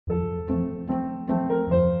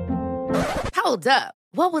Hold up.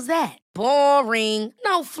 What was that? Boring.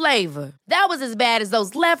 No flavor. That was as bad as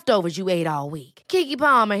those leftovers you ate all week. Keke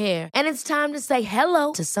Palmer here, and it's time to say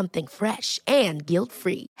hello to something fresh and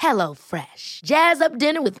guilt-free. Hello Fresh. Jazz up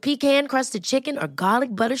dinner with pecan-crusted chicken or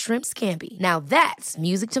garlic butter shrimp scampi. Now that's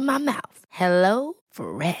music to my mouth. Hello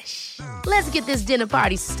Fresh. Let's get this dinner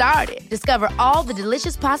party started. Discover all the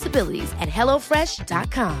delicious possibilities at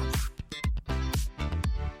hellofresh.com.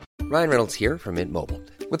 Ryan Reynolds here from Mint Mobile.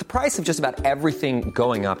 With the price of just about everything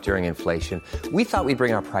going up during inflation, we thought we'd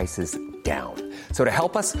bring our prices down. So to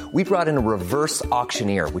help us, we brought in a reverse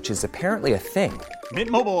auctioneer, which is apparently a thing. Mint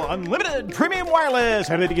Mobile Unlimited Premium Wireless.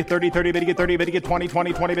 How to get 30, 30, bit to get 30, bit to get 20,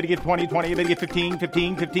 20, 20, bit to get 20, 20, bit to get 15,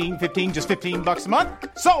 15, 15, 15, just $15 a month?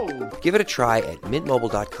 Sold! Give it a try at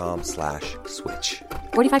mintmobile.com/switch.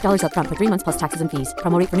 $45 up front for 3 months plus taxes and fees.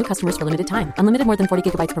 Promo rate for new customers for limited time. Unlimited more than 40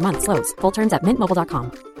 gigabytes per month. Slows full terms at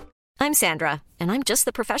mintmobile.com. I'm Sandra, and I'm just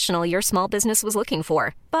the professional your small business was looking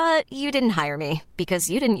for. But you didn't hire me because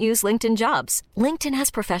you didn't use LinkedIn Jobs. LinkedIn has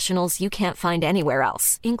professionals you can't find anywhere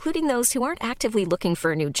else, including those who aren't actively looking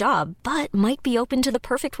for a new job, but might be open to the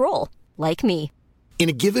perfect role, like me. In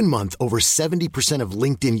a given month, over 70% of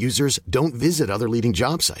LinkedIn users don't visit other leading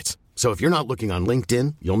job sites. So if you're not looking on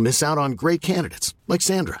LinkedIn, you'll miss out on great candidates like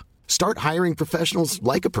Sandra. Start hiring professionals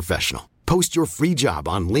like a professional. Post your free job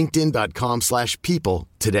on linkedin.com/people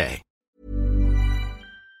today.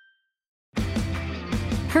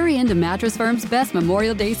 Hurry into Mattress Firm's best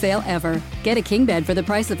Memorial Day sale ever. Get a king bed for the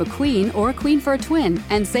price of a queen or a queen for a twin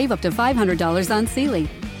and save up to $500 on Sealy.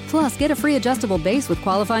 Plus, get a free adjustable base with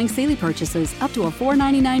qualifying Sealy purchases up to a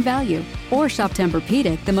 $499 value. Or shop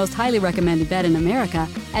Tempur-Pedic, the most highly recommended bed in America,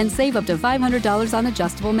 and save up to $500 on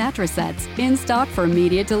adjustable mattress sets in stock for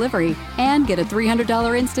immediate delivery. And get a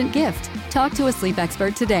 $300 instant gift. Talk to a sleep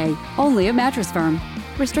expert today, only at Mattress Firm.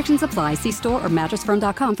 Restrictions apply. See store or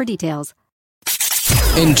mattressfirm.com for details.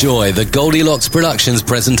 Enjoy the Goldilocks Productions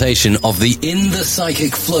presentation of the In the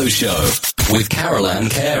Psychic Flow Show with Carol Ann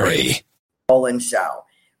Carey. Show.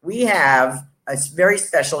 We have a very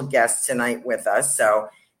special guest tonight with us, so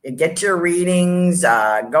get your readings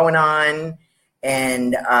going on,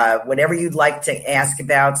 and whatever you'd like to ask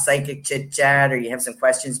about psychic chit chat, or you have some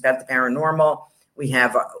questions about the paranormal, we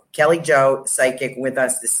have Kelly Jo, psychic, with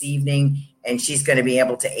us this evening, and she's going to be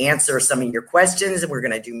able to answer some of your questions. We're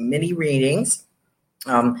going to do mini readings.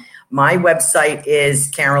 My website is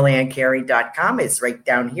carolancarey.com. It's right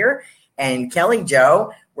down here. And Kelly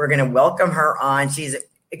Jo, we're going to welcome her on. She's an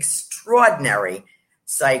extraordinary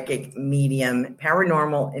psychic, medium,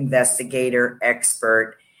 paranormal investigator,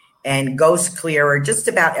 expert, and ghost clearer, just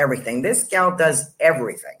about everything. This gal does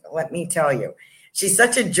everything. Let me tell you. She's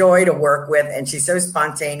such a joy to work with, and she's so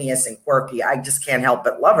spontaneous and quirky. I just can't help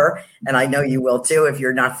but love her, and I know you will too if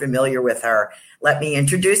you're not familiar with her. Let me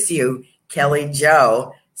introduce you, Kelly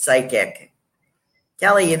Jo, psychic.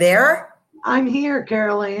 Kelly, you there? I'm here,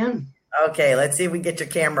 Carol Ann. Okay, let's see if we get your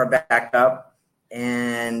camera back up.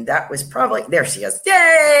 And that was probably, there she is.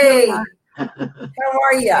 Yay! How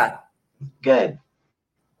are you? Good.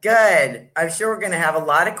 Good. I'm sure we're going to have a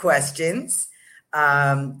lot of questions.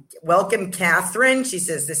 Welcome, Catherine. She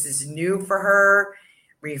says this is new for her.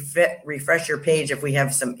 Refresh your page if we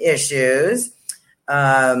have some issues.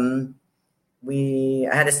 I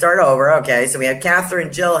had to start over. Okay, so we have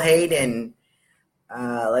Catherine, Jill, Hayden.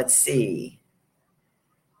 Let's see.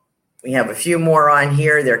 We have a few more on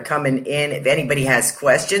here. They're coming in. If anybody has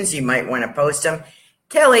questions, you might want to post them.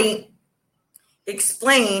 Kelly,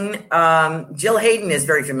 explain. Jill Hayden is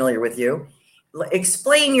very familiar with you.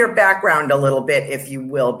 Explain your background a little bit, if you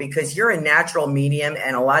will, because you're a natural medium,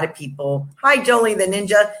 and a lot of people, hi, Jolie the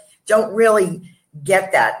Ninja, don't really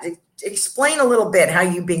get that. Explain a little bit how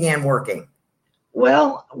you began working.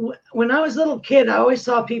 Well, when I was a little kid, I always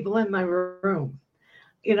saw people in my room.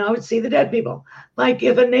 You know, I would see the dead people. Like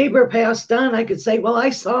if a neighbor passed on, I could say, well,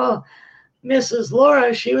 I saw Mrs.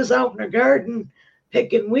 Laura. She was out in her garden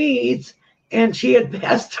picking weeds, and she had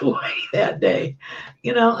passed away that day.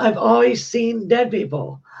 You know, I've always seen dead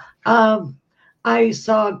people. I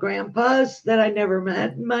saw grandpas that I never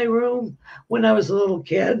met in my room when I was a little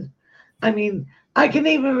kid. I mean, I can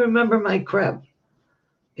even remember my crib.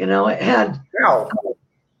 You know, it had,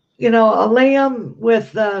 you know, a lamb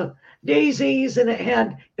with daisies, and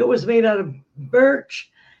it was made out of birch,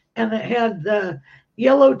 and it had the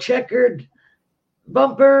yellow checkered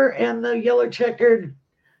bumper and the yellow checkered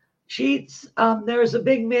sheets. There was a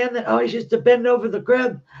big man that always used to bend over the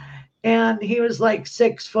crib, and he was like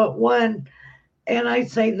 6'1", and I'd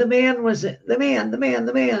say the man,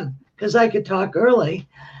 because I could talk early,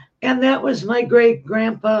 and that was my great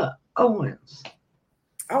grandpa Owens.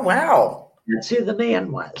 Oh wow, that's who the man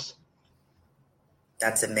was.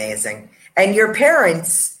 That's amazing. And your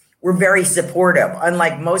parents were very supportive.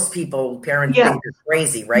 Unlike most people, parents think you're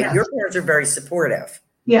crazy, right? Yes. Your parents are very supportive.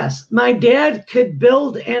 Yes. My dad could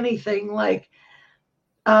build anything. Like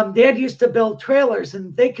Dad used to build trailers,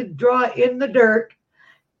 and they could draw in the dirt,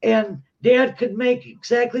 and Dad could make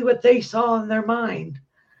exactly what they saw in their mind.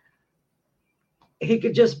 He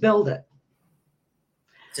could just build it.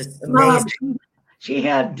 Just amazing. Mom, she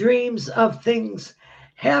had dreams of things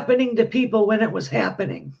happening to people when it was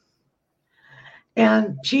happening.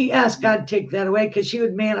 And she asked God to take that away because she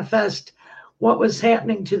would manifest what was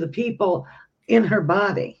happening to the people in her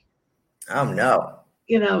body. Oh, no.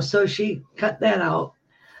 So she cut that out.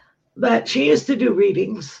 But she used to do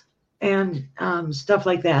readings and stuff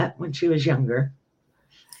like that when she was younger.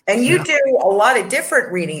 And you do a lot of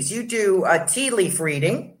different readings. You do a tea leaf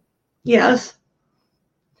reading. Yes.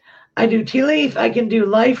 I do tea leaf. I can do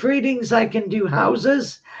life readings. I can do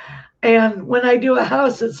houses. And when I do a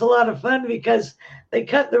house, it's a lot of fun because they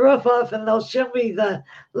cut the roof off and they'll show me the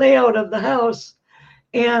layout of the house.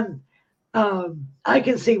 And I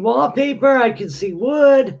can see wallpaper. I can see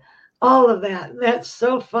wood, all of that. And that's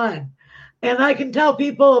so fun. And I can tell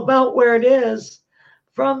people about where it is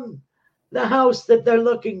from the house that they're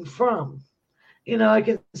looking from. I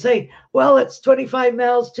can say, well, it's 25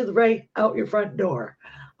 miles to the right out your front door.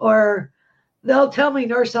 Or they'll tell me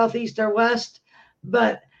north, south, east, or west.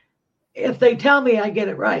 But if they tell me, I get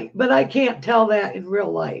it right. But I can't tell that in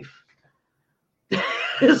real life.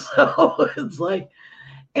 So it's like,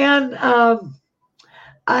 and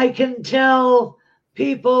I can tell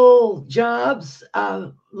people jobs,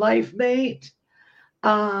 life mate,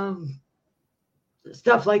 stuff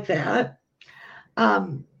like that.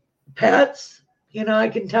 Pets, I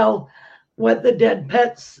can tell what the dead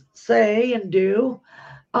pets say and do.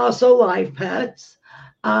 Also live pets.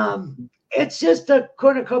 It's just a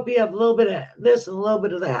cornucopia of a little bit of this and a little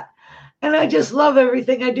bit of that. And I just love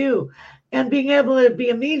everything I do. And being able to be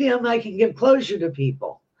a medium, I can give closure to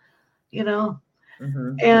people,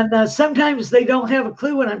 Mm-hmm. And sometimes they don't have a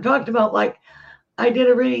clue what I'm talking about. Like I did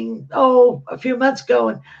a reading, a few months ago,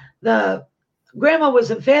 and the grandma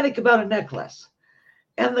was emphatic about a necklace.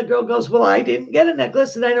 And the girl goes, well, I didn't get a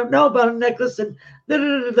necklace, and I don't know about a necklace, and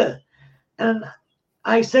da-da-da-da-da. And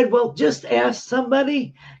I said, well, just ask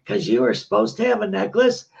somebody because you were supposed to have a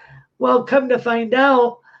necklace. Well, come to find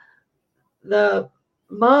out, the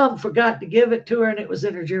mom forgot to give it to her, and it was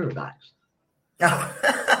in her jewelry box.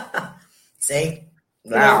 Oh. See?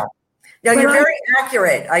 Wow. No, you're very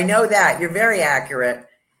accurate. I know that. You're very accurate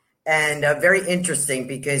and very interesting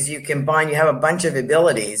because you have a bunch of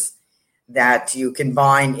abilities that you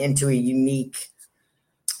combine into a unique,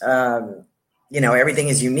 everything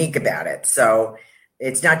is unique about it. So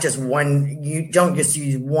it's not just one, you don't just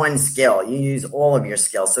use one skill, you use all of your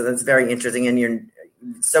skills. So that's very interesting. And you're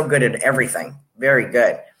so good at everything. Very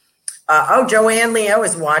good. Joanne Leo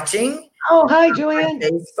is watching. Oh, hi, Joanne.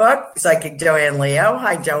 Facebook, Psychic Joanne Leo.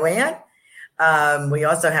 Hi, Joanne. We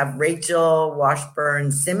also have Rachel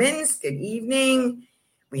Washburn Simmons. Good evening.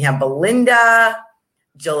 We have Belinda,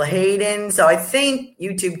 Jill Hayden. So I think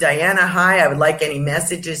YouTube, Diana. Hi. I would like any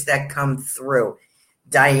messages that come through.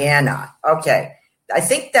 Diana. Okay. I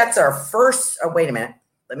think that's our first. Oh, wait a minute.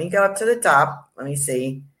 Let me go up to the top. Let me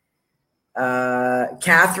see.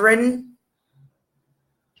 Catherine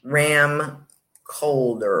Ram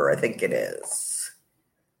Colder, I think it is.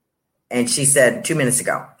 And she said 2 minutes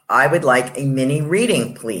ago, I would like a mini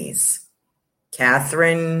reading, please.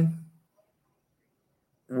 Catherine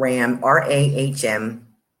Ram, R-A-H-M,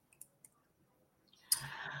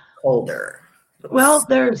 Colder. Well,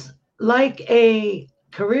 there's like a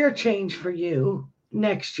career change for you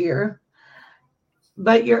next year,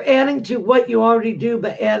 but you're adding to what you already do,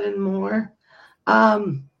 but adding more.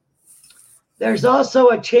 There's also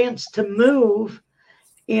a chance to move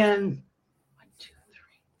in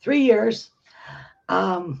 3 years.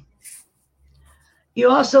 You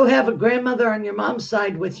also have a grandmother on your mom's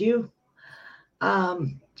side with you.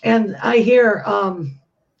 And I hear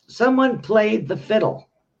someone played the fiddle.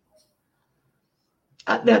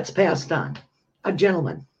 That's passed on, a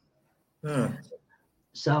gentleman.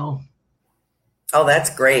 So. Oh,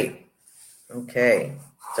 that's great. Okay.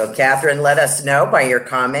 So, Catherine, let us know by your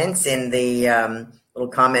comments in the little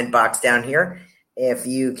comment box down here. If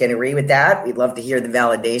you can agree with that, we'd love to hear the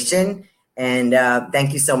validation. And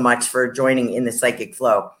thank you so much for joining in the Psychic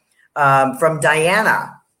Flow. From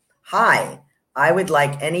Diana, hi, I would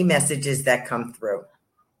like any messages that come through.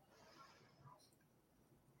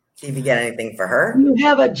 See if you get anything for her. You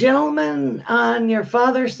have a gentleman on your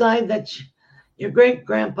father's side that's your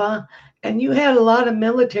great-grandpa, and you had a lot of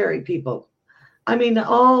military people. I mean,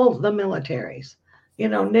 all the militaries,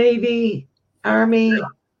 Navy, Army,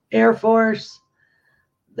 Air Force.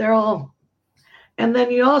 They're all. And then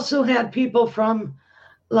you also had people from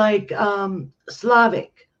like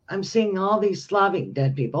Slavic. I'm seeing all these Slavic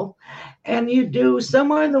dead people. And you do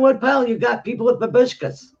somewhere in the woodpile, you got people with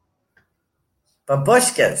babushkas.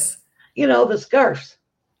 Babushkas. The scarves.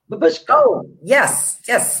 Babushka. Oh, yes.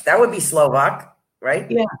 That would be Slovak,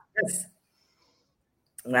 right? Yeah. Yes.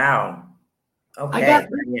 Wow. Okay. I got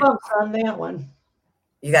goosebumps on that one.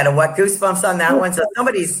 You got a what? Goosebumps on that one? So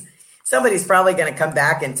somebody's probably going to come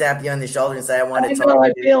back and tap you on the shoulder and say, I want to talk to you.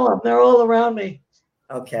 I feel them. They're all around me.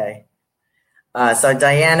 Okay. So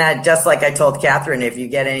Diana, just like I told Catherine, if you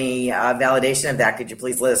get any validation of that, could you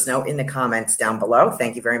please let us know in the comments down below?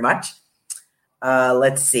 Thank you very much.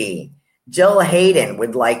 Let's see. Jill Hayden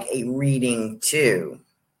would like a reading too.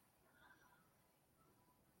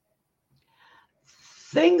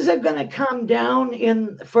 Things are going to come down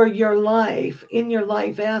in your life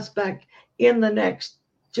aspect in the next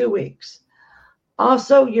 2 weeks.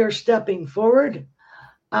 Also, you're stepping forward,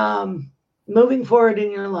 moving forward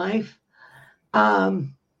in your life.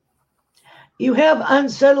 You have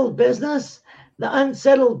unsettled business. The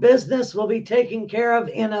unsettled business will be taken care of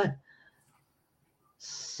in a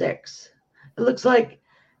 6. It looks like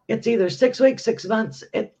it's either 6 weeks, 6 months.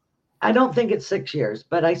 I don't think it's 6 years,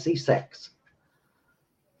 but I see 6.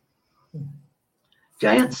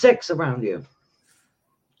 Giant 6 around you.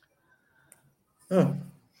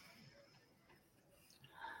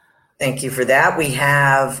 Thank you for that. We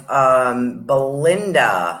have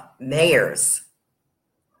Belinda Mayers.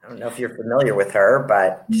 I don't know if you're familiar with her,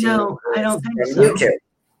 but no, I don't think so. YouTube.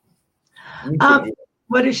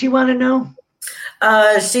 What does she want to know?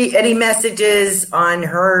 Any messages on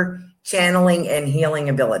her channeling and healing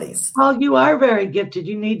abilities? Well, you are very gifted.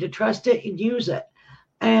 You need to trust it and use it.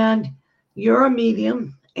 And you're a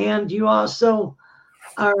medium, and you also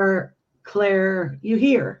are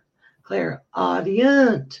clairaudient.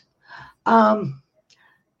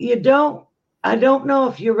 I don't know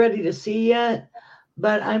if you're ready to see yet,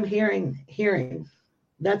 but I'm hearing.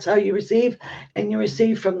 That's how you receive, and you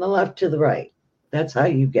receive from the left to the right. That's how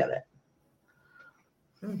you get it.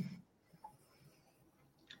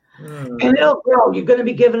 And it'll grow. You're going to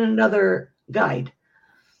be given another guide.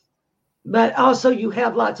 But also you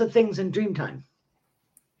have lots of things in dream time.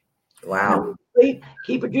 Wow.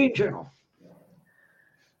 Keep a dream journal.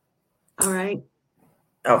 All right.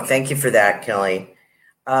 Oh, thank you for that, Kelly.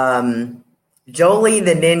 Jolie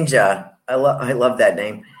the Ninja. I love that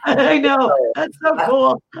name. I know. That's so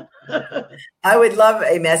cool. I would love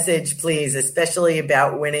a message, please, especially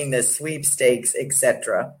about winning the sweepstakes,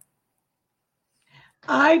 etc.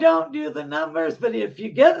 I don't do the numbers, but if you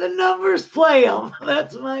get the numbers, play them.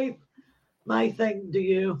 That's my thing to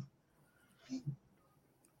you.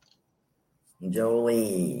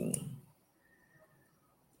 Jolie.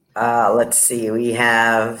 Let's see. We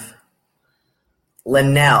have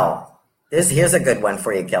Linnell. Here's a good one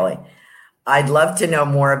for you, Kelly. I'd love to know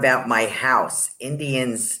more about my house.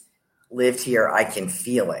 Indians lived here. I can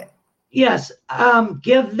feel it. Yes.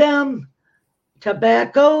 Give them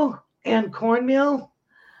tobacco and cornmeal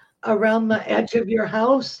around the edge of your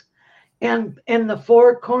house and in the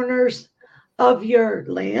 4 corners of your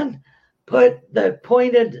land. Put the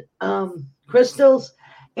pointed crystals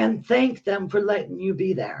and thank them for letting you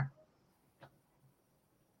be there.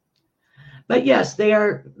 But yes,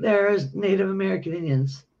 they're Native American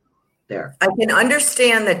Indians there. I can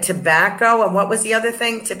understand the tobacco, and what was the other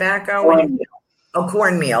thing? Tobacco and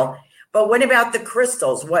cornmeal. But what about the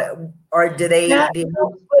crystals? What or do they?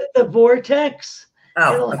 With the vortex,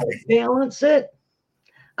 it'll okay. balance it.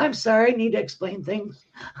 I'm sorry, I need to explain things.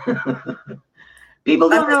 People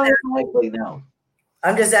don't likely know.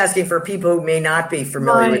 I'm just asking for people who may not be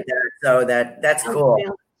familiar with that, so that's cool.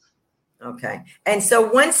 Okay, and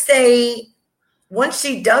so once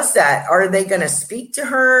she does that, are they going to speak to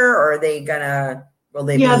her, or are they going to?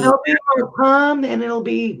 Yeah, they'll be more calm, and it'll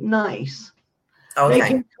be nice. Okay, they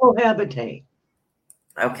can cohabitate.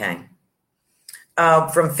 Okay.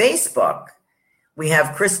 From Facebook, we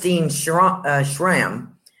have Christine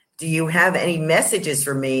Schramm. Do you have any messages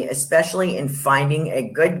for me, especially in finding a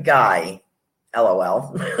good guy?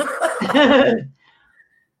 LOL.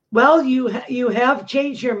 Well, you have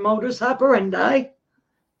changed your modus operandi,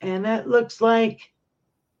 and that looks like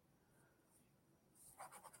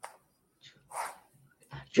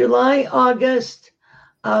July, August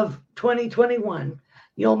of 2021.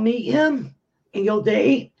 You'll meet him and you'll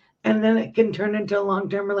date, and then it can turn into a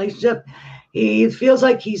long-term relationship. He feels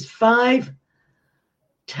like he's 5'10",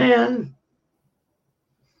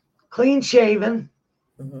 clean shaven.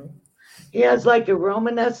 Mm-hmm. He has like a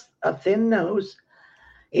Romanesque, a thin nose.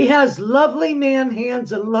 He has lovely man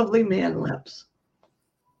hands and lovely man lips.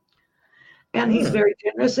 And he's very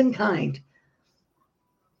generous and kind.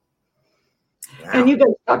 Wow. And you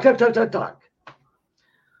guys talk.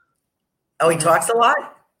 Oh, he talks a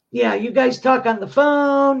lot? Yeah, you guys talk on the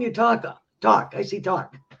phone. You talk. I see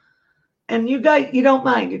talk. And you guys, you don't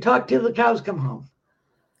mind. You talk till the cows come home.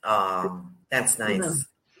 Oh, that's nice. You know.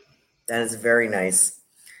 That is very nice.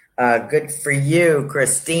 Good for you,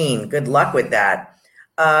 Christine. Good luck with that.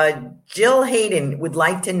 Jill Hayden would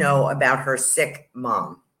like to know about her sick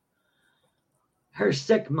mom. Her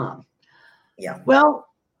sick mom. Yeah. Well,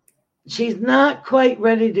 she's not quite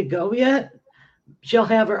ready to go yet. She'll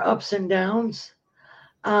have her ups and downs.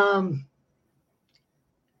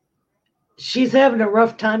 She's having a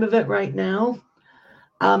rough time of it right now,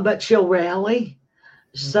 but she'll rally.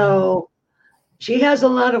 So she has a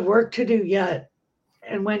lot of work to do yet.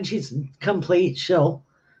 And when she's complete, she'll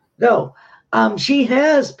go. She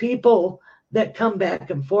has people that come back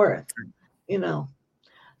and forth, you know,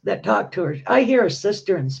 that talk to her. I hear a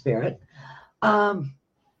sister in spirit. And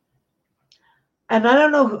I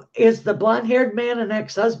don't know, is the blonde-haired man an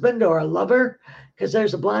ex-husband or a lover? Because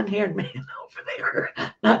there's a blonde-haired man over there,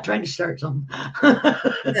 not trying to start something.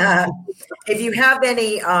 If you have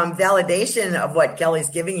any validation of what Kelly's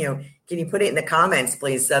giving you, can you put it in the comments,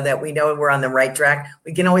 please, so that we know we're on the right track?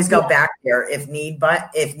 We can always go back there if need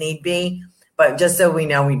be, but just so we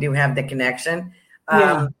know we do have the connection.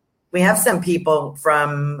 We have some people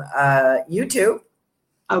from YouTube.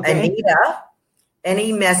 Okay. Anita,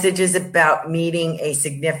 any messages about meeting a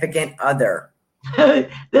significant other?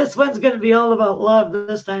 This one's going to be all about love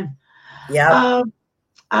this time. Yeah.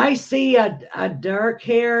 I see a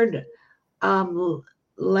dark-haired,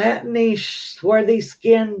 Latinish,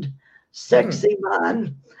 swarthy-skinned, sexy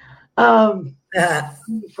man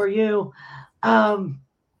for you. And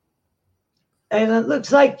it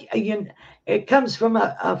looks like it comes from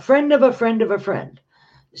a friend of a friend of a friend.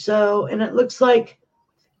 So, and it looks like,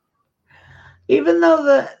 even though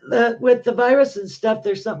the with the virus and stuff,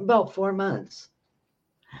 there's something about 4 months.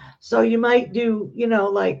 So you might do, you know,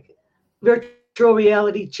 like virtual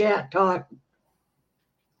reality chat talk.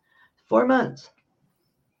 4 months.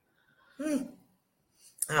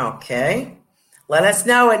 Okay. Let us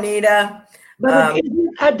know, Anita. But it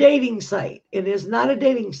isn't a dating site. It is not a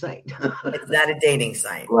dating site. It's not a dating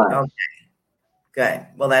site. Right. Okay. Good.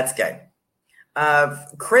 Well, that's good.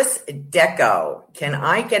 Chris Deco, can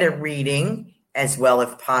I get a reading as well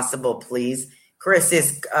if possible, please? Chris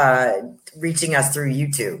is reaching us through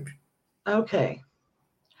YouTube. Okay.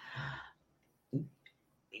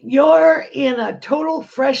 You're in a total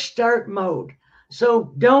fresh start mode.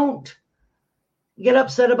 So don't get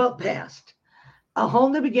upset about past. A whole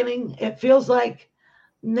new beginning. It feels like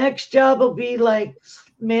next job will be like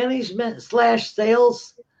management /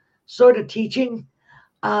 sales sort of teaching.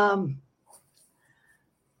 And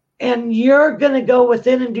you're going to go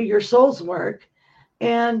within and do your soul's work.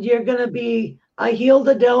 And you're going to be a healed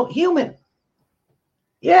adult human.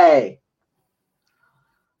 Yay.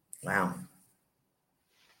 Wow.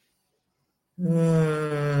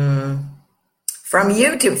 From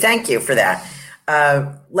YouTube. Thank you for that.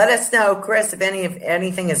 Let us know, Chris, if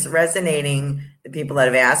anything is resonating, the people that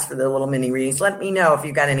have asked for the little mini readings. Let me know if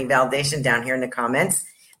you've got any validation down here in the comments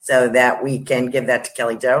so that we can give that to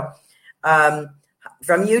Kelly Jo.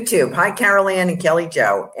 From YouTube, hi, Carol Ann and Kelly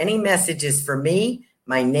Jo. Any messages for me?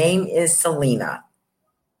 My name is Selena.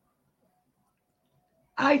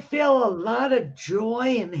 I feel a lot of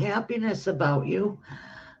joy and happiness about you.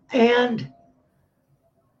 And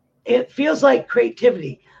it feels like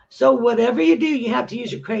creativity. So whatever you do, you have to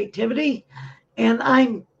use your creativity.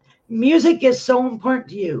 And music is so important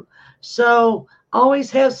to you. So always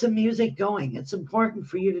have some music going. It's important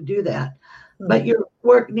for you to do that. But your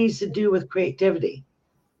work needs to do with creativity.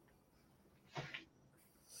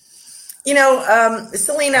 You know,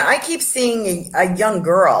 Selena, I keep seeing a young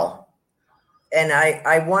girl. And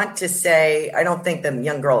I want to say, I don't think the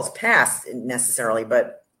young girl is passed necessarily,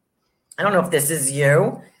 but I don't know if this is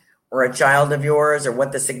you or a child of yours or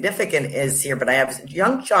what the significant is here, but I have a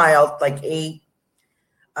young child, like 8,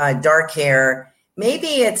 dark hair. Maybe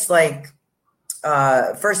it's like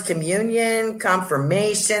first communion,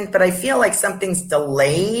 confirmation, but I feel like something's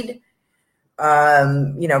delayed,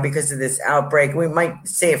 because of this outbreak. We might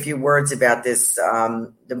say a few words about this,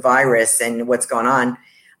 the virus and what's going on.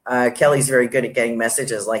 Kelly's very good at getting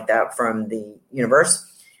messages like that from the universe.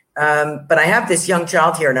 But I have this young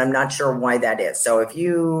child here, and I'm not sure why that is. So if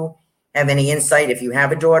you have any insight, if you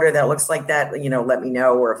have a daughter that looks like that, let me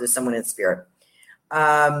know, or if there's someone in spirit.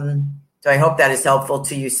 So I hope that is helpful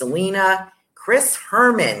to you, Selena. Chris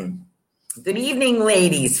Herman, Good evening,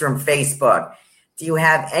 ladies from Facebook. Do you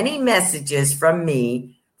have any messages from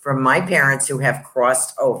me, from my parents who have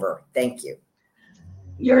crossed over? Thank you.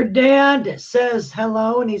 Your dad says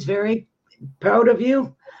hello, and he's very proud of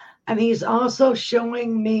you. And he's also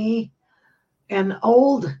showing me an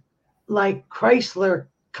old, like, Chrysler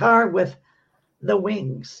car with the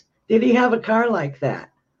wings. Did he have a car like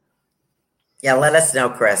that? Yeah, let us know,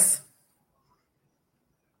 Chris.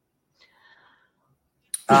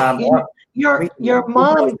 Your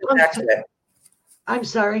mom. I'm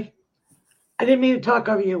sorry. I didn't mean to talk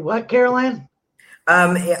over you. What, Caroline?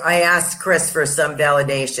 I asked Chris for some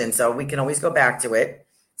validation, so we can always go back to it.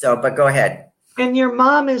 So, but go ahead. And your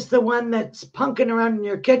mom is the one that's punking around in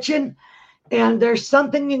your kitchen, and there's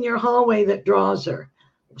something in your hallway that draws her.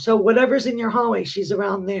 So whatever's in your hallway, she's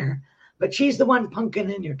around there. But she's the one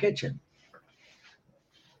punking in your kitchen.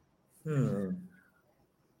 Yeah,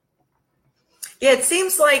 it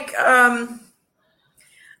seems like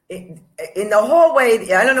in the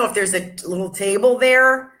hallway, I don't know if there's a little table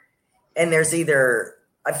there, and there's either,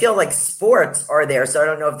 I feel like sports are there, so I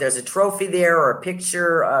don't know if there's a trophy there or a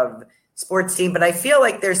picture of sports team, but I feel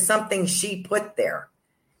like there's something she put there.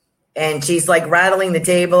 And she's like rattling the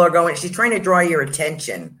table or she's trying to draw your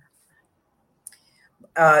attention.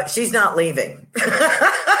 She's not leaving.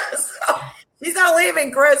 So, she's not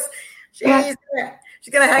leaving, Chris. She's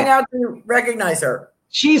going to hang out to recognize her.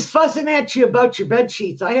 She's fussing at you about your bed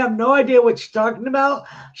sheets. I have no idea what she's talking about.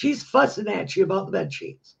 She's fussing at you about the bed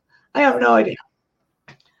sheets. I have no idea.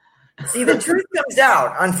 See, the truth comes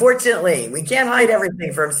out. Unfortunately, we can't hide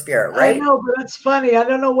everything from Spirit, right? I know, but that's funny. I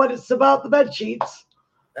don't know what it's about the bed sheets.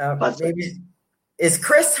 Maybe is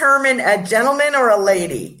Chris Herman a gentleman or a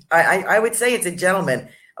lady? I would say it's a gentleman.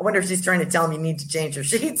 I wonder if she's trying to tell him you need to change your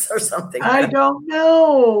sheets or something. I don't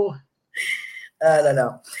know. I don't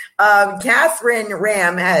know. Catherine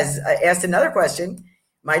Ram has asked another question.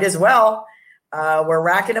 Might as well. We're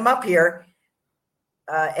racking them up here.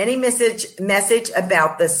 Any message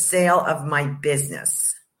about the sale of my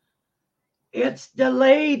business? It's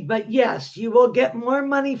delayed, but yes, you will get more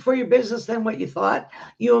money for your business than what you thought.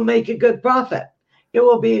 You will make a good profit. It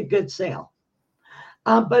will be a good sale.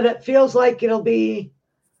 But it feels like it'll be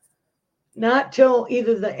not till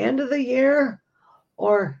either the end of the year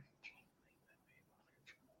or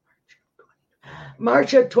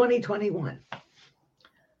March of 2021.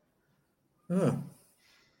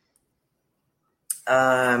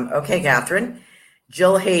 Okay, Catherine.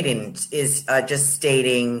 Jill Hayden is just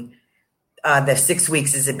stating the 6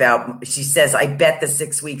 weeks is about, she says, I bet the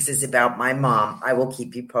 6 weeks is about my mom. I will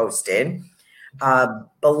keep you posted.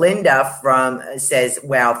 Belinda says,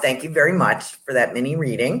 wow, thank you very much for that mini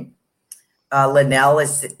reading. Linnell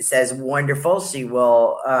says, wonderful. She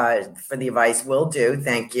will, for the advice, will do.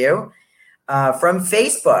 Thank you. From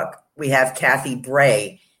Facebook, we have Kathy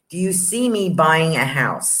Bray. Do you see me buying a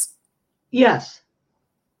house? Yes.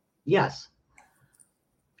 Yes.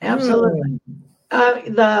 Absolutely.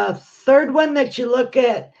 The third one that you look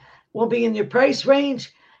at will be in your price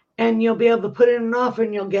range, and you'll be able to put in an offer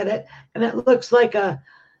and you'll get it. And it looks like a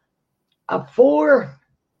 4,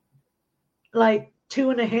 like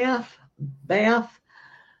 2.5 bath.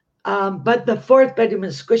 But the fourth bedroom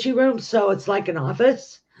is squishy room, so it's like an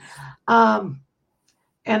office. And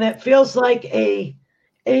it feels like a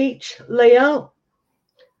H layout.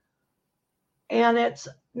 And it's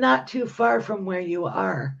not too far from where you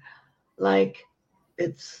are. Like,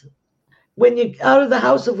 it's when you out of the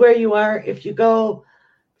house of where you are, if you go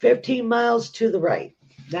 15 miles to the right,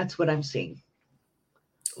 that's what I'm seeing.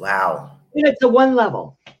 Wow. And it's a 1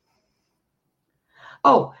 level.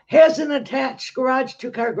 Oh, has an attached garage,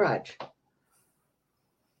 2-car garage.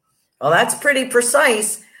 Well, that's pretty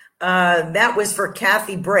precise. That was for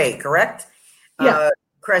Kathy Bray, correct? Yeah.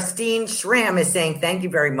 Christine Schramm is saying, thank you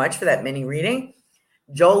very much for that mini reading.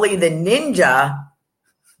 Jolie the Ninja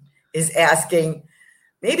is asking,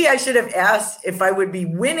 maybe I should have asked if I would be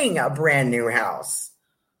winning a brand new house.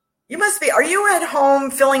 You must be. Are you at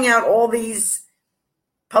home filling out all these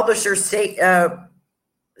publisher sweepstakes?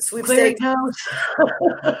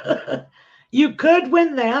 You could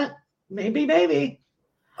win that. Maybe.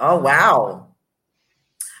 Oh, wow.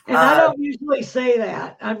 And I don't usually say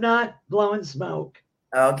that. I'm not blowing smoke.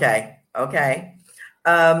 Okay.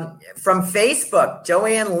 From Facebook,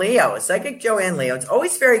 Joanne Leo, Psychic Joanne Leo. It's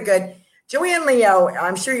always very good. Joanne Leo,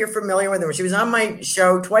 I'm sure you're familiar with her. She was on my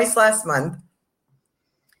show twice last month.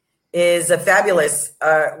 Is a fabulous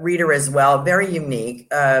reader as well, very unique.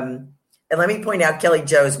 And let me point out Kelly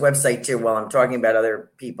Jo's website too while I'm talking about other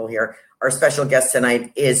people here. Our special guest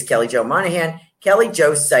tonight is Kelly Jo Monahan,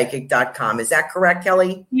 kellyjopsychic.com. Is that correct,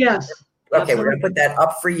 Kelly? Yes. Okay, we're going to put that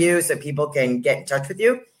up for you so people can get in touch with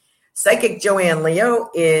you. Psychic Joanne Leo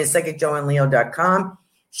is psychicjoanneleo.com.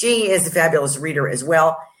 She is a fabulous reader as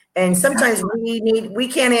well. And sometimes we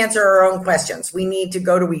can't answer our own questions. We need to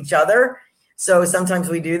go to each other. So sometimes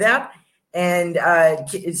we do that. And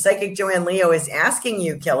Psychic Joanne Leo is asking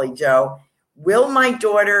you, Kelly Jo, will my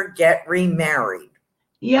daughter get remarried?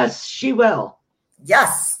 Yes, she will.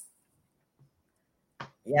 Yes.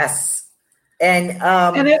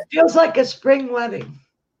 And it feels like a spring wedding.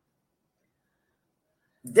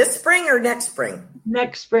 This spring or next spring?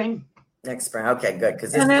 Next spring. Next spring. Okay, good.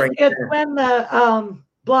 Because it's when the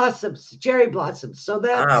blossoms, cherry blossoms. So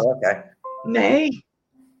that's okay. May.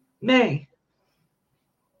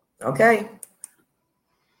 Okay.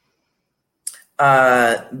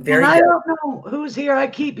 Very good. I don't know who's here. I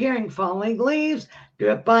keep hearing falling leaves,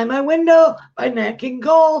 drip by my window, by neck and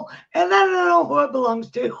goal, and I don't know who it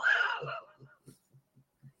belongs to.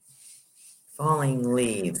 Falling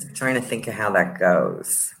leaves. I'm trying to think of how that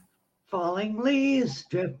goes. Falling leaves,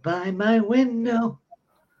 drip by my window.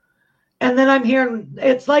 And then I'm hearing,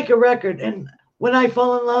 it's like a record. And when I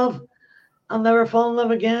fall in love, I'll never fall in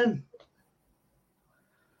love again.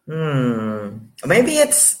 Maybe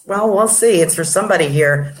we'll see. It's for somebody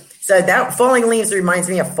here. So that falling leaves reminds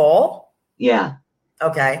me of fall. Yeah.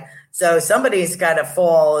 Okay. So somebody's got to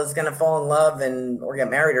fall, is going to fall in love or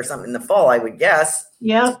get married or something in the fall, I would guess.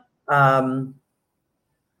 Yeah. Kelly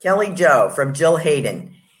Jo from Jill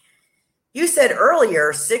Hayden. You said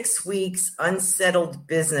earlier 6 weeks unsettled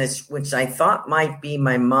business, which I thought might be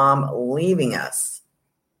my mom leaving us.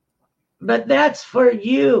 But that's for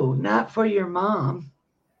you, not for your mom.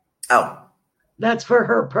 Oh. That's for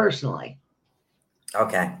her personally.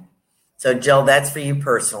 Okay. So Jill, that's for you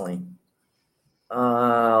personally.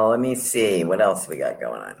 Let me see. What else we got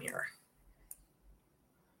going on here?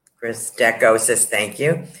 Chris Deco says thank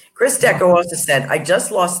you. Chris Deco also said, I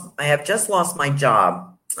have just lost my job.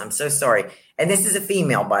 I'm so sorry. And this is a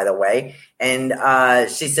female, by the way. And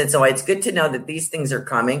she said, so it's good to know that these things are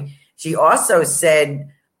coming. She also said,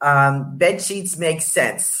 bed sheets make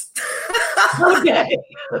sense. Okay.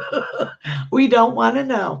 We don't want to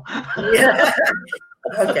know. Yeah.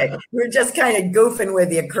 Okay. We're just kind of goofing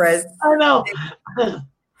with you, Chris. I know.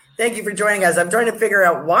 Thank you for joining us. I'm trying to figure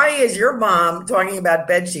out, why is your mom talking about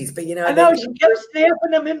bed sheets? But I know she kept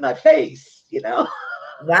snapping them in my face,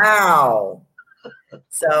 Wow.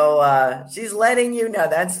 So she's letting you know.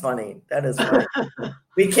 That's funny. That is funny.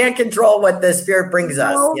 We can't control what the spirit brings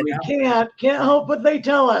us. No, we can't. Can't help what they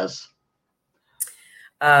tell us.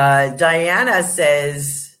 Diana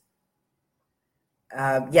says,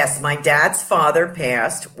 yes, my dad's father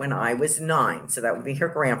passed when I was 9. So that would be her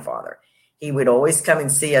grandfather. He would always come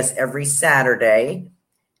and see us every Saturday.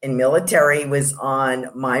 And military was on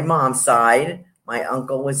my mom's side. My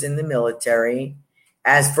uncle was in the military.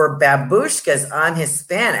 As for babushkas, I'm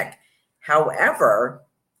Hispanic. However,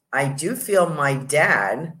 I do feel my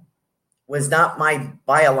dad was not my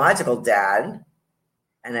biological dad.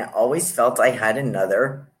 And I always felt I had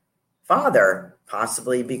another father,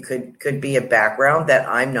 possibly could be a background that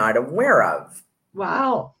I'm not aware of.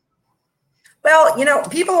 Wow. Well,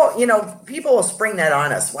 people will spring that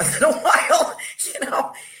on us once in a while,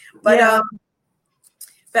 But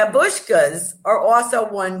babushkas are also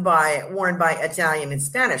worn by Italian and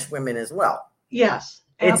Spanish women as well. Yes,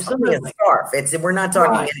 absolutely. It's only a scarf. We're not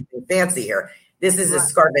talking anything fancy here. This is a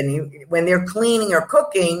scarf, and when they're cleaning or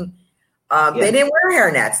cooking, they didn't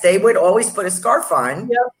wear hairnets. They would always put a scarf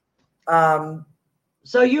on. Yep.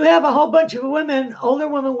 So you have a whole bunch of women, older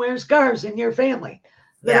women, wearing scarves in your family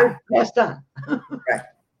that are passed on. Right.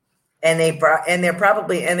 And they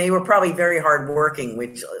were probably very hardworking,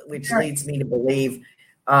 which leads me to believe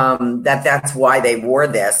that's why they wore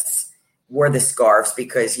the scarves,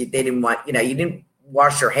 because they didn't want, you didn't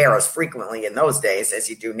wash your hair as frequently in those days as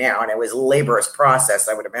you do now, and it was a laborious process,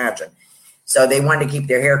 I would imagine. So they wanted to keep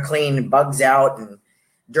their hair clean and bugs out and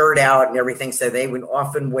dirt out and everything. So they would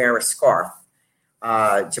often wear a scarf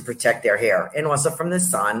to protect their hair, and also from the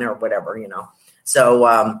sun or whatever,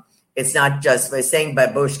 So it's not just by saying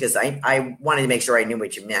babushkas. I wanted to make sure I knew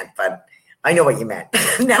what you meant, but I know what you meant.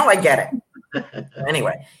 Now I get it.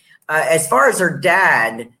 Anyway, as far as her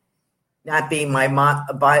dad not being my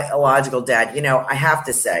biological dad, I have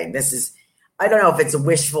to say, I don't know if it's a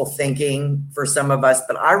wishful thinking for some of us,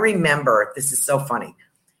 but I remember, this is so funny.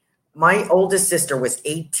 My oldest sister was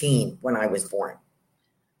 18 when I was born.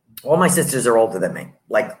 All my sisters are older than me,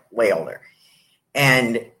 like way older.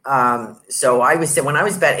 And so when I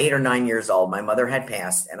was about 8 or 9 years old, my mother had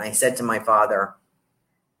passed, and I said to my father,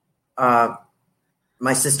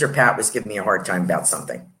 my sister Pat was giving me a hard time about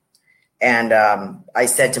something. And I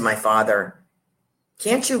said to my father,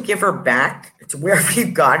 can't you give her back to wherever you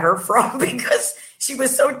got her from? Because she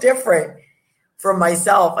was so different from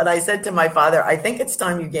myself. And I said to my father, I think it's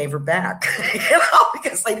time you gave her back,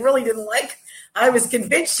 because I really didn't like, I was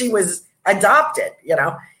convinced she was adopted,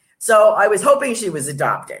 So I was hoping she was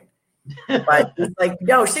adopted. But he's like,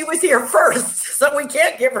 no, she was here first, so we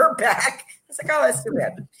can't give her back. I was like, oh, that's too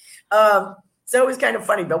bad. So it was kind of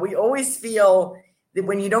funny, but we always feel that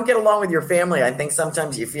when you don't get along with your family, I think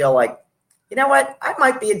sometimes you feel like, you know what, I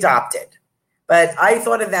might be adopted. But I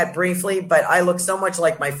thought of that briefly, but I look so much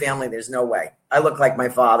like my family, there's no way. I look like my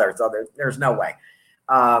father, so there's no way.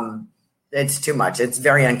 It's too much. It's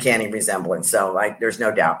very uncanny resemblance, so there's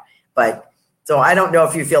no doubt. But so I don't know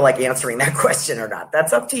if you feel like answering that question or not.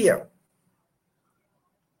 That's up to you.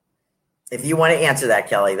 If you want to answer that,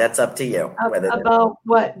 Kelly, that's up to you. About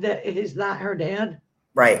what? That is not her dad?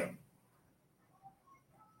 Right.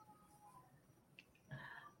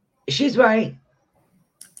 She's right.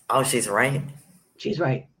 Oh, she's right. She's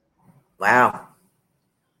right. Wow.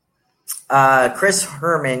 Chris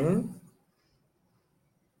Herman.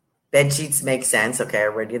 Bed sheets make sense. Okay, I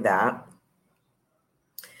read you that.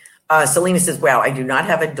 Selena says, wow, I do not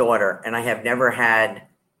have a daughter, and I have never had.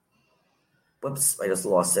 Whoops, I just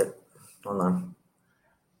lost it. Hold on.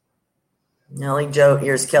 Kelly Jo,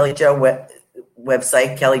 here's Kelly Jo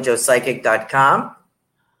website, kellyjopsychic.com.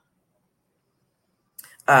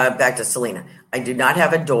 Back to Selena. I do not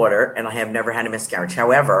have a daughter, and I have never had a miscarriage.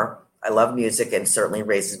 However, I love music and certainly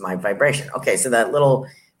raises my vibration. Okay, so that little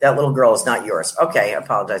girl is not yours. Okay, I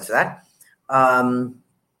apologize for that.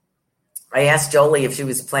 I asked Jolie if she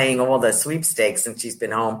was playing all the sweepstakes since she's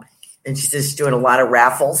been home, and she says she's doing a lot of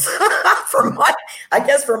raffles for money. I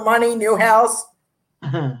guess for money, new house.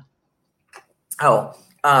 Oh,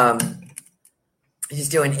 she's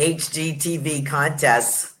doing HGTV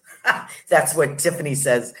contests. That's what Tiffany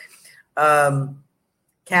says.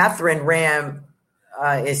 Catherine Ram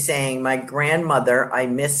is saying, my grandmother, I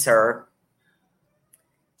miss her.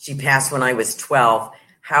 She passed when I was 12.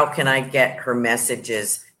 How can I get her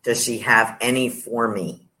messages? Does she have any for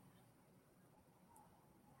me?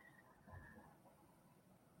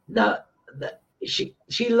 No, she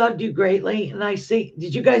loved you greatly. And I see,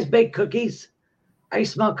 did you guys bake cookies? I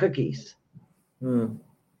smell cookies. Hmm.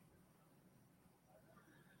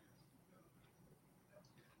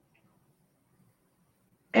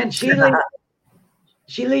 And she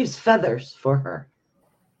leaves feathers for her.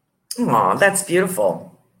 Oh, that's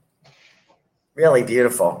beautiful. Really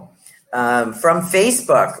beautiful. From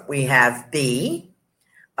Facebook, we have B.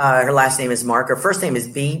 Her last name is Mark. Her first name is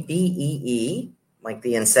B, B-E-E, like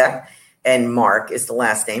the insect. And Mark is the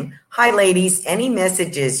last name. Hi, ladies. Any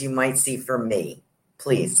messages you might see from me,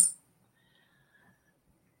 please?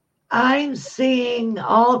 I'm seeing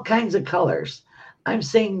all kinds of colors. I'm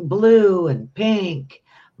seeing blue and pink.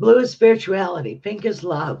 Blue is spirituality. Pink is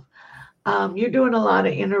love. You're doing a lot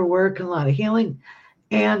of inner work and a lot of healing.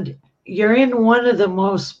 And you're in one of the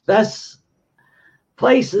most best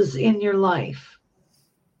places in your life.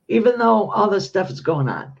 Even though all this stuff is going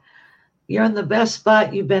on. You're in the best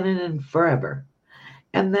spot you've been in forever.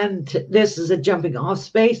 And then this is a jumping off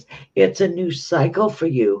space. It's a new cycle for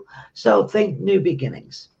you. So think new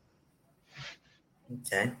beginnings.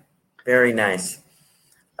 Okay. Very nice.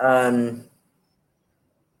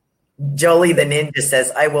 Jolie the Ninja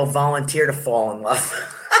says, I will volunteer to fall in love.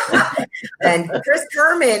 And Chris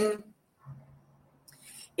Kerman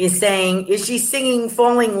is saying, is she singing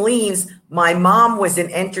Falling Leaves? My mom was an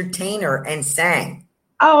entertainer and sang.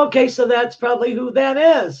 Oh, okay. So that's probably who that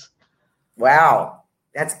is. Wow.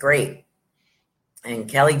 That's great. And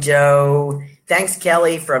Kelly Jo, thanks,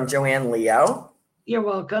 Kelly, from Joanne Leo. You're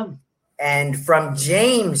welcome. And from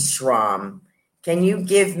James Schramm, can you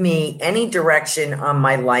give me any direction on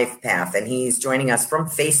my life path? And he's joining us from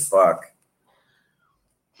Facebook.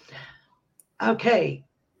 Okay.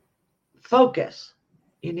 Focus.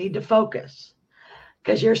 You need to focus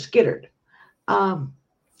because you're skittered.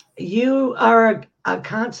 You are a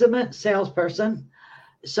consummate salesperson.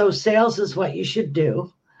 So sales is what you should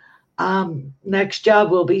do. Next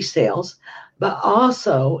job will be sales, but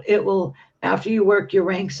also it will, after you work your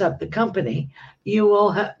ranks up the company, you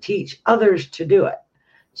will teach others to do it.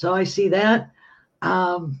 So I see that.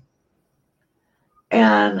 And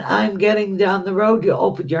I'm getting down the road. You'll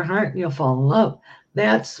open your heart and you'll fall in love.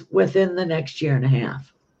 That's within the next year and a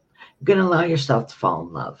half. You're going to allow yourself to fall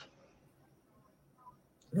in love.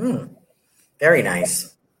 Very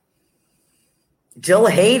nice. Jill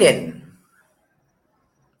Hayden,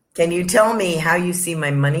 can you tell me how you see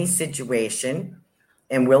my money situation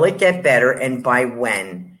and will it get better and by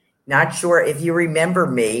when? Not sure if you remember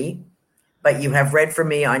me. but you have read for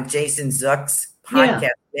me on Jason Zook's podcast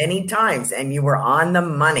many times, and you were on the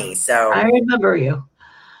money. So I remember you.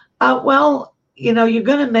 Well, you're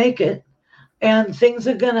going to make it, and things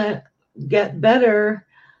are going to get better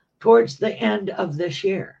towards the end of this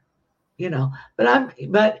year.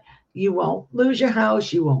 But you won't lose your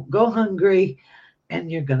house, you won't go hungry,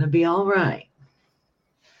 and you're going to be all right.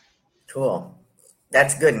 Cool.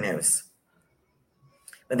 That's good news.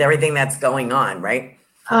 With everything that's going on, right?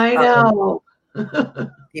 I know.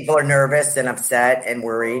 People are nervous and upset and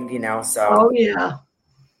worried, so. Oh, yeah.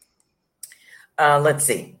 Let's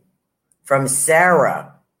see. From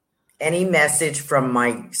Sarah, any message from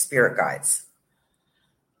my spirit guides?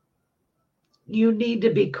 You need to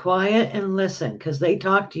be quiet and listen, because they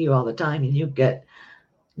talk to you all the time and you get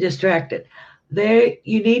distracted. You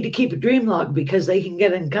need to keep a dream log, because they can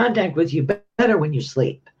get in contact with you better when you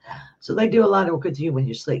sleep. So they do a lot of work with you when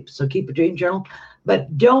you sleep. So keep a dream journal,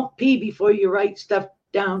 but don't pee before you write stuff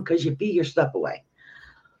down, because you pee your stuff away.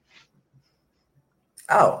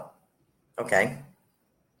 Oh, okay.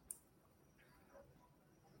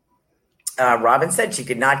 Robin said she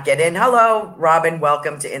could not get in. Hello, Robin.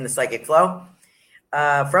 Welcome to In the Psychic Flow.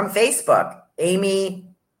 From Facebook, Amy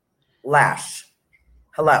Lash.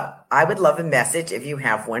 Hello. I would love a message if you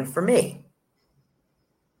have one for me.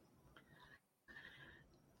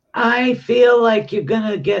 I feel like you're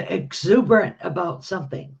going to get exuberant about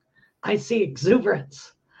something. I see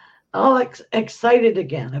exuberance. All excited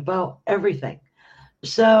again about everything.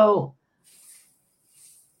 So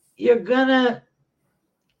you're going to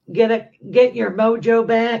get your mojo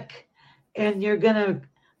back, and you're going to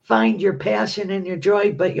find your passion and your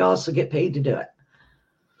joy, but you also get paid to do it.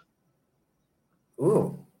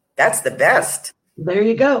 Ooh, that's the best. There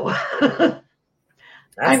you go.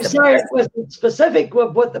 I'm sorry it wasn't specific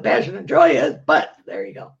with what the passion and joy is, but there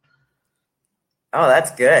you go. Oh,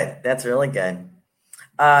 that's good. That's really good.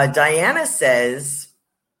 Diana says,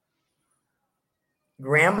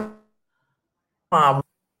 Grandma,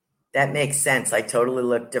 that makes sense. I totally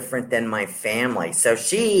look different than my family. So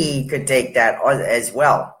she could take that as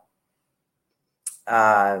well.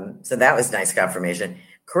 So that was nice confirmation.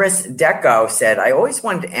 Chris Deco said, I always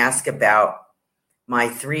wanted to ask about my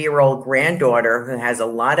 3-year-old granddaughter who has a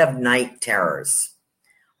lot of night terrors.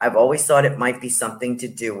 I've always thought it might be something to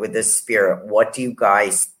do with the spirit. What do you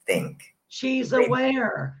guys think? She's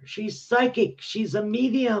aware. She's psychic. She's a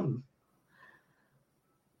medium.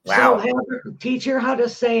 Wow. So teach her how to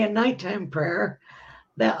say a nighttime prayer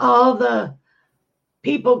that all the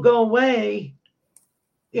people go away,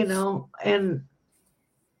 and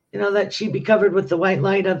that she be covered with the white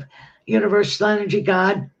light of universal energy,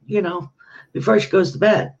 God, before she goes to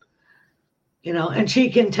bed, and she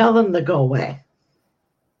can tell them to go away.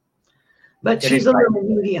 But Good she's advice. A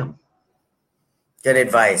little medium. Good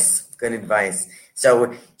advice. Good advice.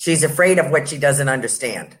 So she's afraid of what she doesn't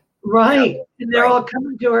understand. Right. And they're all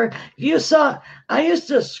coming to her. I used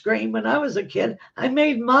to scream when I was a kid. I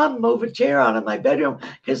made Mom move a chair out of my bedroom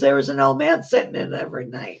because there was an old man sitting in it every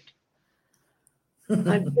night.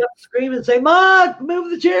 I'd scream and say, Mom,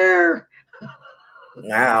 move the chair.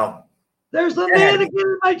 Wow. There's a man again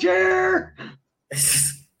in my chair.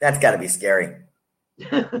 That's got to be scary.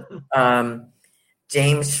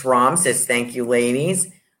 James Schramm says, thank you, ladies.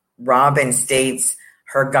 Robin states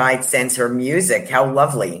her guide sends her music. How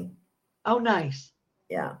lovely. Oh, nice.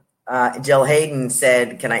 Yeah. Jill Hayden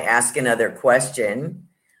said, can I ask another question?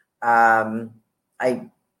 I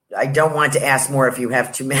don't want to ask more if you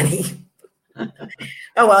have too many.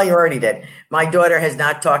 Oh, well, you already did. My daughter has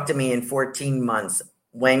not talked to me in 14 months.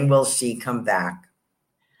 When will she come back?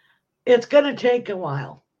 It's going to take a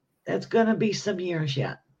while. It's going to be some years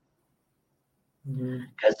yet.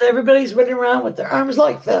 Because everybody's running around with their arms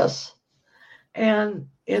like this. And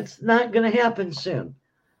it's not going to happen soon.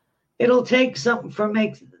 It'll take something for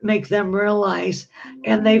make them realize.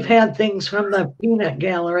 And they've had things from the peanut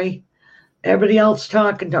gallery. Everybody else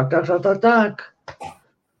talk in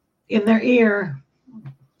their ear.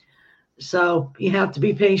 So you have to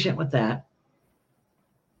be patient with that.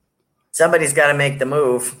 Somebody's got to make the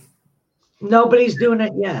move. Nobody's doing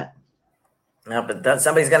it yet. No, but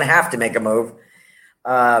somebody's going to have to make a move.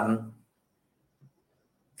 My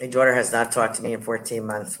daughter has not talked to me in 14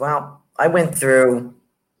 months. Well, I went through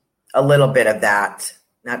a little bit of that,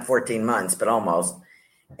 not 14 months, but almost.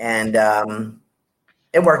 And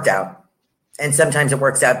it worked out. And sometimes it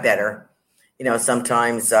works out better.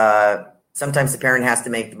 Sometimes the parent has to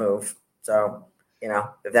make the move. So,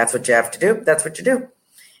 if that's what you have to do, that's what you do.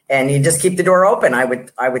 And you just keep the door open. I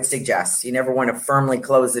would suggest you never want to firmly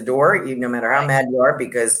close the door, no matter how mad you are,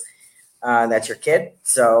 because that's your kid.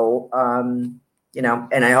 So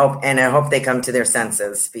and I hope they come to their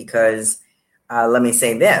senses because let me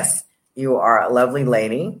say this. You are a lovely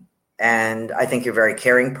lady, and I think you're a very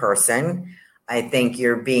caring person. I think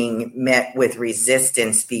you're being met with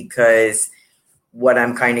resistance because what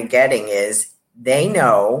I'm kind of getting is they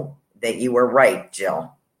know that you were right,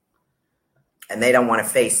 Jill, and they don't want to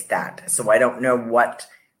face that. So I don't know what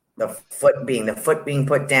the foot being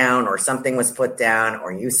put down or something was put down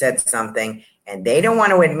or you said something, and they don't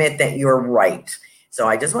want to admit that you're right. So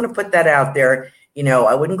I just want to put that out there.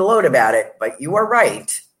 I wouldn't gloat about it, but you are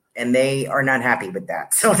right. And they are not happy with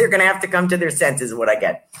that. So they're going to have to come to their senses, what I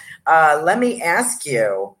get. Let me ask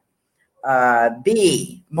you,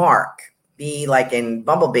 Mark, B like in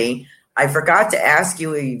Bumblebee. I forgot to ask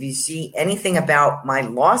you if you see anything about my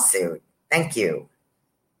lawsuit. Thank you.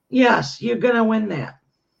 Yes, you're going to win that.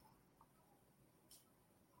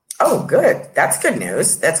 Oh, good. That's good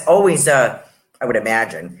news. That's always, I would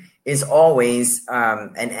imagine, is always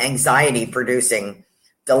an anxiety-producing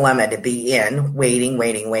dilemma to be in,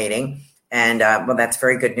 waiting. And, that's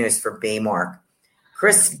very good news for B, Mark.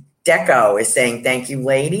 Chris Deco is saying, thank you,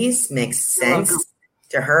 ladies. Makes sense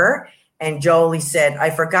to her. And Jolie said,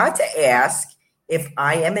 I forgot to ask if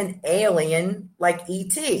I am an alien like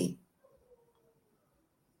E.T.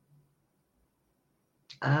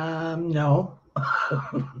 No.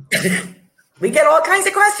 We get all kinds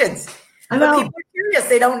of questions. I know. But people are curious.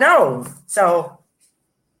 They don't know. So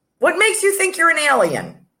what makes you think you're an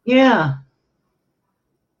alien? Yeah.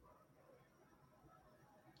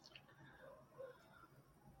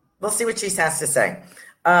 We'll see what she has to say.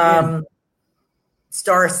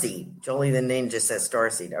 Starseed. Jolie the Ninja says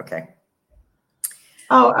Starseed. Okay.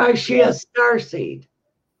 Oh, she has Starseed.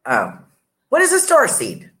 Oh. What is a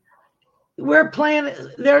starseed? We're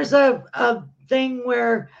planted. There's a thing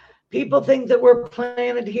where people think that we're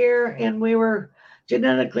planted here and we were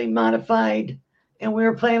genetically modified and we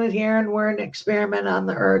were planted here and we're an experiment on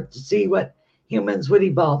the earth to see what humans would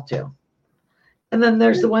evolve to. And then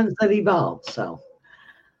there's the ones that evolved. So,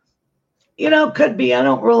 could be. I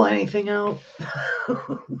don't rule anything out.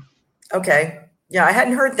 Okay. Yeah, I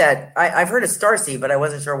hadn't heard that. I've heard of starseed, but I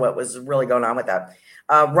wasn't sure what was really going on with that.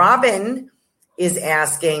 Robin is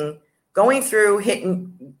asking, she went through a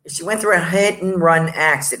hit and run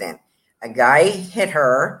accident. A guy hit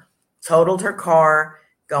her, totaled her car,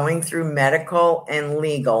 going through medical and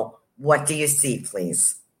legal. What do you see,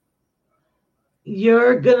 please?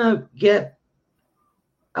 You're going to get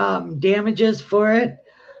damages for it.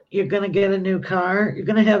 You're going to get a new car. You're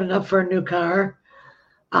going to have enough for a new car.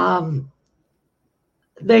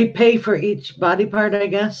 They pay for each body part, I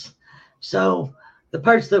guess. So the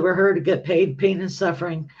parts that were hurt get paid, pain and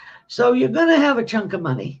suffering. So you're going to have a chunk of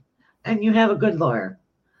money and you have a good lawyer,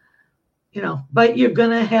 but you're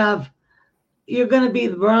going to be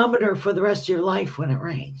the barometer for the rest of your life when it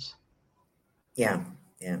rains. Yeah.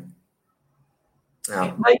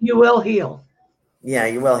 Oh. But you will heal. Yeah,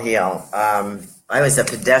 you will heal. I was a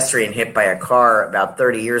pedestrian hit by a car about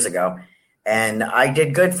 30 years ago, and I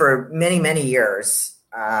did good for many, many years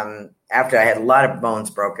after I had a lot of bones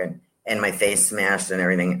broken and my face smashed and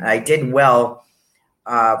everything. I did well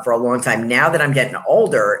for a long time. Now that I'm getting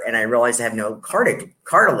older and I realize I have no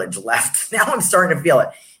cartilage left, now I'm starting to feel it.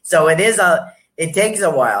 So it takes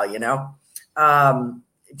a while,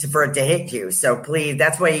 for it to hit you. So please,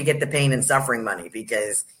 that's why you get the pain and suffering money,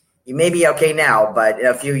 because you may be okay now, but in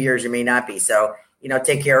a few years you may not be. So,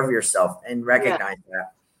 take care of yourself and recognize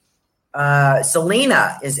that.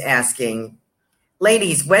 Selena is asking,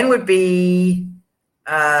 ladies, when would be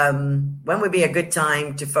a good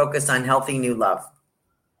time to focus on healthy new love?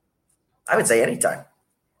 I would say anytime.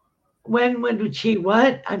 When would she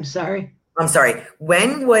what? I'm sorry.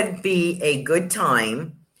 When would be a good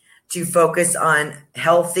time to focus on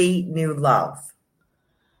healthy new love?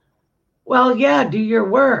 Well, yeah, do your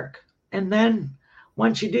work. And then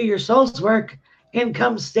once you do your soul's work, in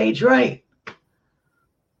comes stage right.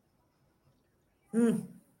 Go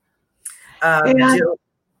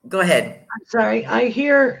ahead. I'm sorry. I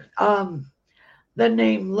hear the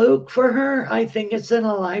name Luke for her. I think it's an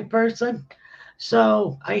alive person.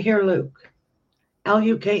 So I hear Luke.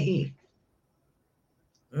 Luke.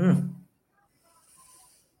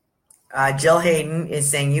 Jill Hayden is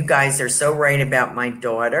saying, you guys are so right about my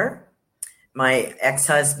daughter. My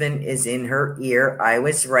ex-husband is in her ear. I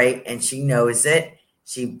was right, and she knows it.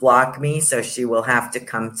 She blocked me, so she will have to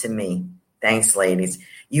come to me. Thanks, ladies.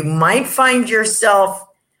 You might find yourself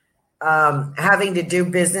having to do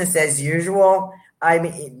business as usual. I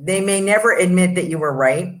mean, they may never admit that you were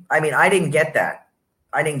right. I mean, I didn't get that.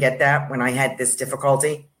 When I had this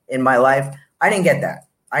difficulty in my life. I didn't get that.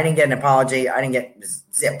 I didn't get an apology. I didn't get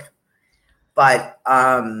zip. But,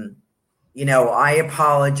 I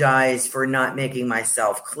apologize for not making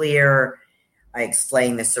myself clear. I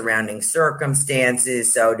explained the surrounding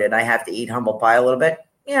circumstances. So did I have to eat humble pie a little bit?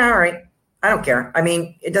 Yeah, all right. I don't care. I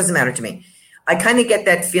mean, it doesn't matter to me. I kind of get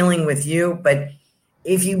that feeling with you, but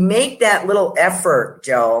if you make that little effort,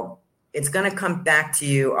 Joe, it's going to come back to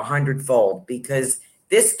you 100-fold, because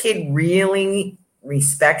this kid really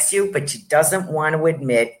respects you, but she doesn't want to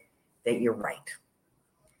admit that you're right.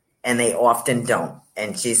 And they often don't.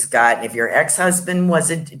 And she's got, if your ex-husband is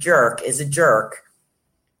a jerk,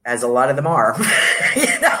 as a lot of them are,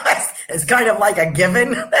 it's kind of like a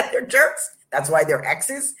given that they're jerks. That's why they're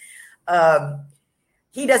exes.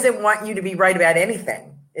 He doesn't want you to be right about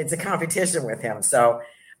anything. It's a competition with him. So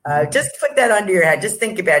just put that under your head. Just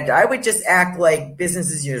think about it. I would just act like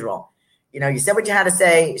business as usual. You said what you had to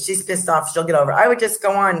say. She's pissed off. She'll get over it. I would just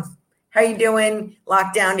go on. How you doing?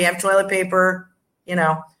 Lockdown. Do you have toilet paper?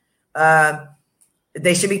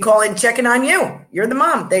 They should be calling, checking on you. You're the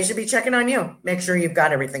mom. They should be checking on you. Make sure you've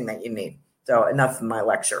got everything that you need. So enough of my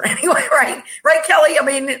lecture. Anyway, right? Right, Kelly? I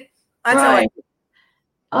mean, that's right.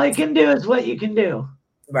 All you can do is what you can do.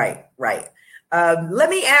 Right. Let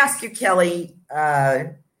me ask you, Kelly,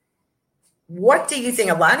 what do you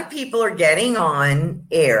think? A lot of people are getting on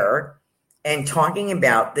air and talking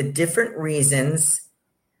about the different reasons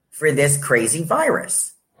for this crazy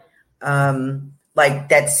virus. Like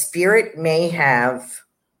that Spirit may have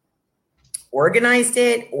organized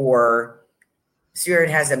it, or Spirit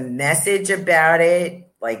has a message about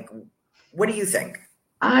it. Like, what do you think?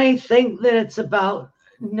 I think that it's about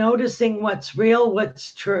noticing what's real,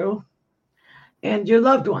 what's true, and your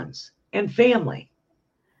loved ones and family.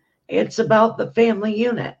 It's about the family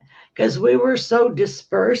unit, because we were so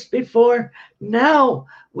dispersed before. Now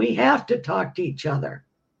we have to talk to each other.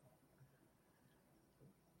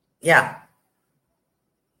 Yeah.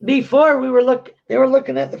 Before they were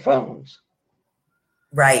looking at the phones.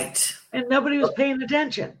 Right. And nobody was paying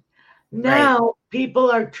attention. Now people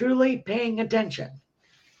are truly paying attention.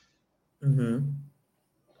 Mm-hmm.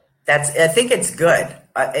 I think it's good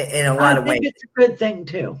in a lot of ways. I think it's a good thing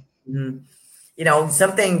too. Mm-hmm.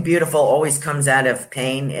 Something beautiful always comes out of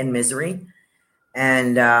pain and misery.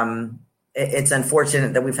 And it's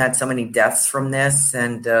unfortunate that we've had so many deaths from this,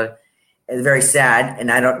 and it's very sad.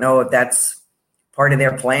 And I don't know if that's part of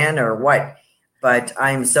their plan or what, but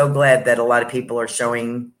I'm so glad that a lot of people are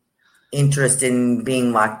showing interest in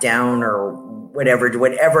being locked down or whatever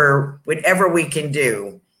we can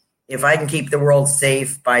do. If I can keep the world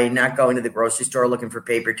safe by not going to the grocery store looking for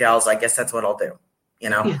paper towels, I guess that's what I'll do,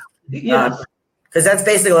 Yeah. Because that's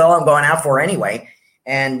basically all I'm going out for anyway.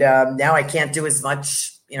 And now I can't do as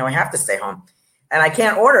much, I have to stay home. And I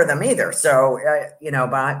can't order them either. So,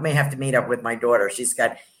 but I may have to meet up with my daughter.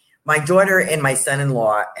 My daughter and my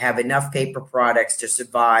son-in-law have enough paper products to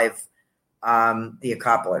survive the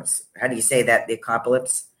apocalypse. How do you say that? The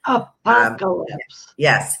apocalypse? Apocalypse.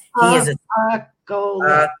 Yes. He is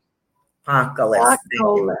Apocalypse. Apocalypse.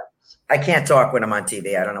 I can't talk when I'm on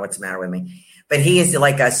TV. I don't know what's the matter with me. But he is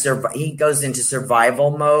like he goes into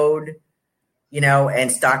survival mode,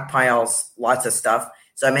 and stockpiles lots of stuff.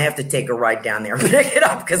 So I may have to take a ride down there and pick it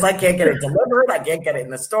up, because I can't get it delivered. I can't get it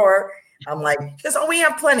in the store. I'm like, we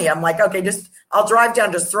have plenty. I'm like, okay, I'll drive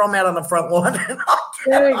down, just throw them out on the front lawn. And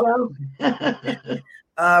there you go.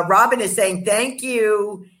 Robin is saying, thank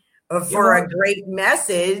you for a great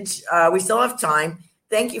message. We still have time.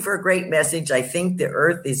 Thank you for a great message. I think the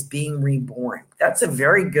earth is being reborn. That's a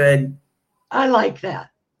very good. I like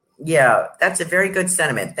that. Yeah, that's a very good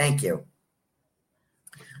sentiment. Thank you.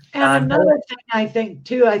 And another thing I think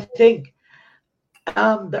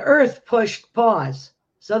the earth pushed pause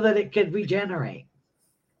so that it could regenerate.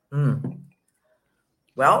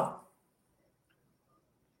 Well,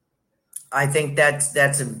 I think that's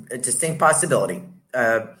a distinct possibility.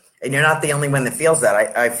 And you're not the only one that feels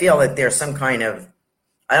that. I feel that there's some kind of,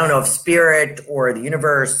 I don't know if Spirit or the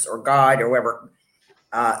universe or God or whoever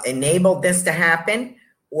enabled this to happen,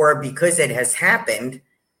 or because it has happened,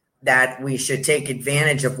 that we should take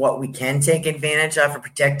advantage of what we can take advantage of and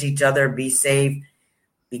protect each other, be safe,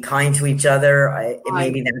 be kind to each other.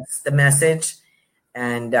 Maybe that's the message.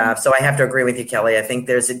 And so I have to agree with you, Kelly. I think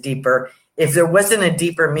there's if there wasn't a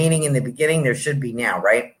deeper meaning in the beginning, there should be now,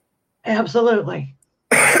 right? Absolutely.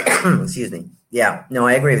 Excuse me. Yeah, no,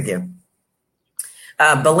 I agree with you.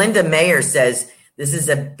 Belinda Mayer says, this is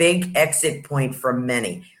a big exit point for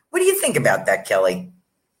many. What do you think about that, Kelly?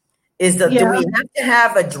 Do we have to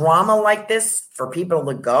have a drama like this for people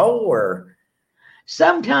to go, or?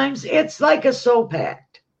 Sometimes it's like a soul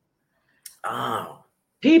pact. Oh.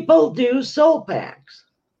 People do soul pacts,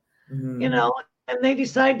 and and they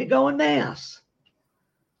decide to go en masse.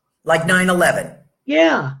 Like 9/11.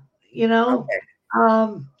 Yeah, you know,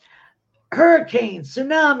 Okay. hurricanes,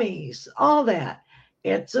 tsunamis, all that.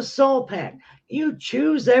 It's a soul pack. You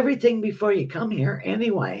choose everything before you come here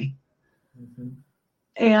anyway. Mm-hmm.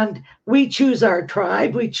 And we choose our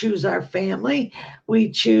tribe, we choose our family,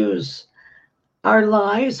 we choose our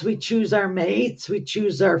lives, we choose our mates, we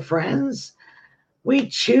choose our friends. We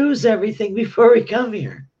choose everything before we come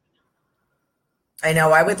here. I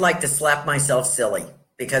know. I would like to slap myself silly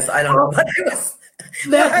because I don't know what I was.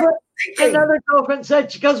 That's what another girlfriend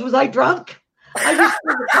said. She goes, "Was I drunk? I just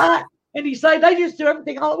did the pot." And he said, "I just do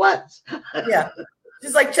everything all at once." Yeah.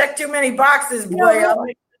 Just like check too many boxes, boy. Yeah.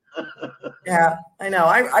 Yeah, I know.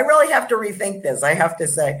 I really have to rethink this, I have to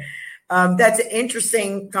say. That's an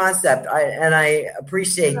interesting concept. I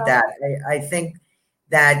appreciate that. I think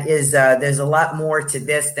that is there's a lot more to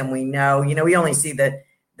this than we know. You know, we only see the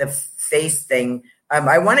face thing.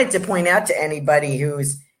 I wanted to point out to anybody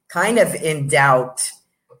who's kind of in doubt.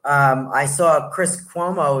 I saw Chris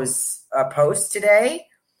Cuomo's post today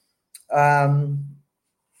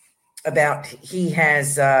about he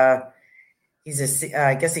has I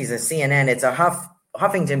guess he's a CNN. It's a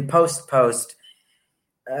Huffington Post post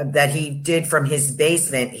that he did from his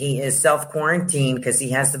basement. He is self-quarantined because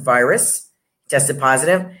he has the virus, tested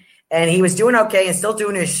positive, and he was doing okay and still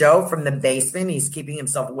doing his show from the basement. He's keeping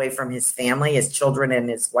himself away from his family, his children, and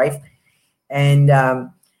his wife. And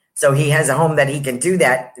so he has a home that he can do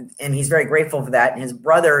that, and he's very grateful for that. And his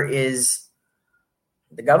brother is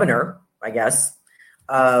the governor, I guess,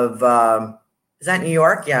 of is that New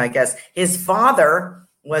York? Yeah, I guess. His father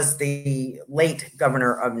was the late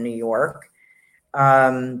governor of New York,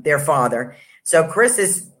 their father. So Chris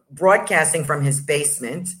is broadcasting from his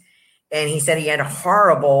basement, and he said he had a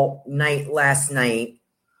horrible night last night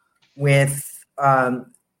with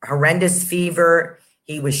horrendous fever.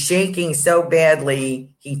 He was shaking so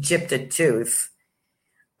badly, he chipped a tooth.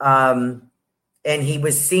 And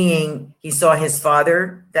he saw his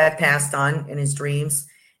father that passed on in his dreams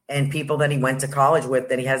and people that he went to college with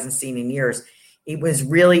that he hasn't seen in years. It was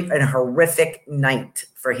really a horrific night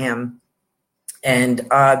for him. And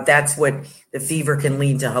that's what the fever can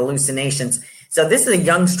lead to, hallucinations. So this is a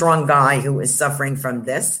young, strong guy who is suffering from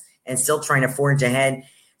this and still trying to forge ahead.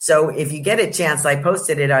 So if you get a chance, I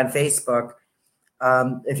posted it on Facebook.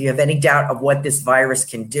 If you have any doubt of what this virus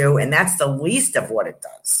can do, and that's the least of what it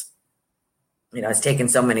does. You know, it's taken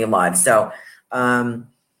so many lives. So, and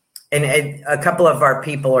a couple of our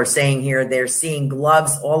people are saying here they're seeing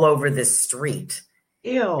gloves all over the street.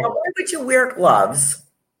 Ew. Now, why would you wear gloves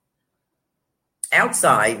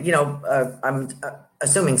outside? You know, I'm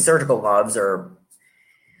assuming surgical gloves or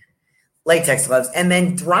latex gloves, and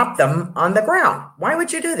then drop them on the ground. Why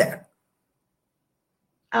would you do that?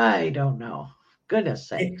 I don't know. Goodness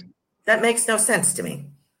sakes. That makes no sense to me.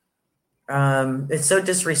 It's so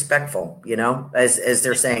disrespectful, you know, as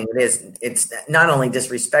they're saying it is. It's not only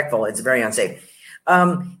disrespectful, it's very unsafe.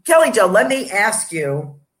 Kelly Jo, let me ask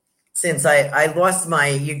you, since I lost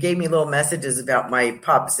you gave me little messages about my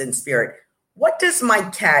pups in spirit. What does my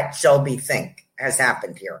cat Shelby think has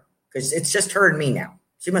happened here? Because it's just her and me now.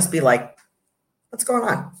 She must be like, what's going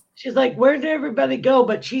on? She's like, where did everybody go?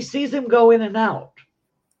 But she sees him go in and out.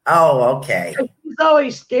 Oh, okay. She's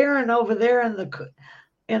always staring over there in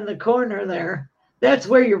the corner there. That's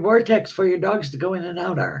where your vortex for your dogs to go in and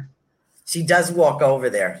out are. She does walk over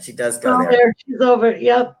there. She does go there. She's over.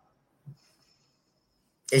 Yep.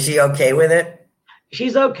 Is she okay with it?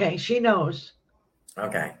 She's okay. She knows.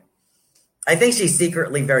 Okay. I think she's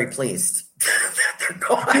secretly very pleased that they're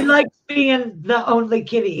gone. She likes being the only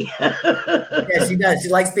kitty. Yeah, she does. She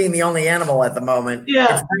likes being the only animal at the moment. Yeah.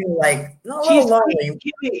 It's kind of like, no, she's lonely.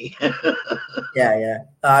 Kitty. Yeah.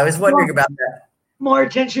 I was wondering about that. More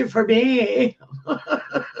attention for me.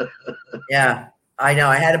 Yeah, I know.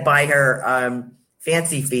 I had to buy her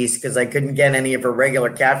Fancy Feast because I couldn't get any of her regular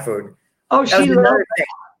cat food. Oh, she loves it.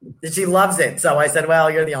 She loves it. So I said, well,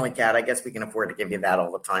 you're the only cat. I guess we can afford to give you that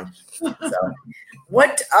all the time. So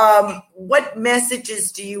what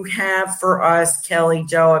messages do you have for us, Kelly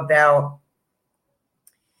Jo, about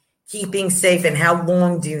keeping safe, and how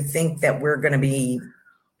long do you think that we're going to be?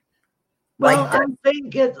 Well, I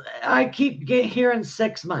think I keep hearing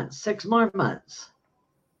 6 months, 6 more months.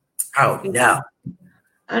 Oh, no.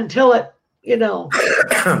 Until it,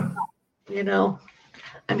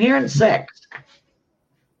 I'm hearing 6.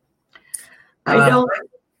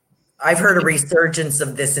 I've heard a resurgence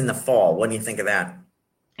of this in the fall. What do you think of that?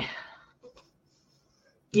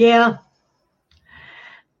 Yeah.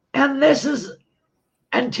 And this is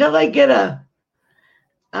until they get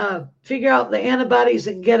figure out the antibodies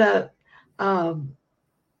and get a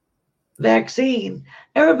vaccine,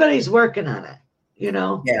 everybody's working on it,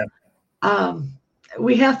 Yeah.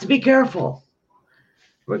 We have to be careful.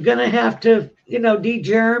 We're going to have to,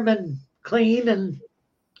 de-germ and clean and,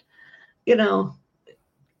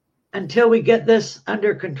 until we get this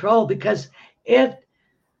under control, because it's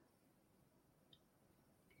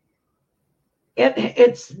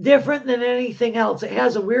different than anything else. It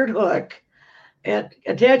has a weird hook. It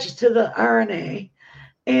attaches to the RNA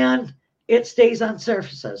and it stays on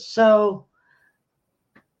surfaces. So,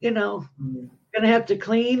 going to have to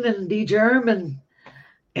clean and de-germ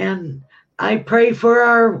and I pray for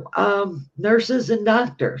our nurses and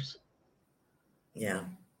doctors. Yeah.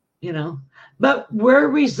 But we're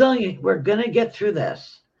resilient. We're going to get through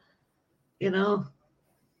this.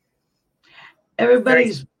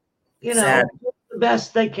 Everybody's, sad. the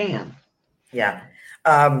best they can. Yeah.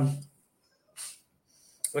 What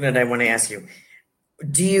did I want to ask you?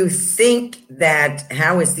 Do you think that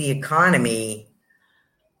how is the economy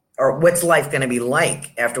or what's life going to be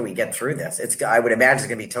like after we get through this? I would imagine it's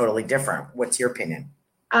going to be totally different. What's your opinion?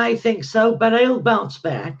 I think so, but it'll bounce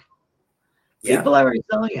back. Yeah. People are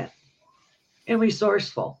resilient and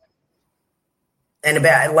resourceful. And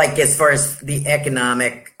about as far as the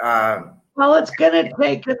economic, well, it's going to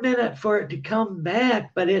take a minute for it to come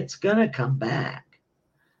back, but it's going to come back.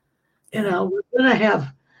 We're going to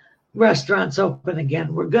have restaurants open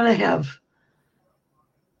again. We're going to have,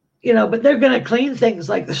 but they're going to clean things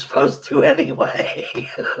like they're supposed to anyway.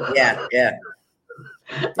 Yeah.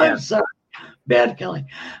 I'm sorry, bad Kelly.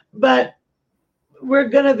 But we're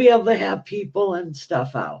going to be able to have people and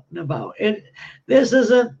stuff out and about. This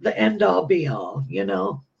isn't the end all be all,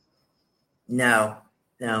 No.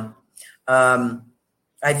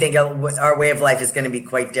 I think our way of life is going to be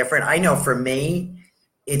quite different. I know for me,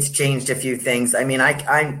 it's changed a few things. I mean,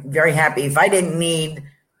 I'm very happy. If I didn't need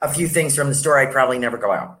a few things from the store, I'd probably never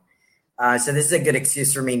go out. So this is a good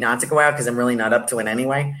excuse for me not to go out because I'm really not up to it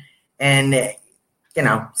anyway. And,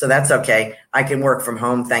 so that's okay. I can work from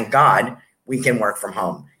home. Thank God we can work from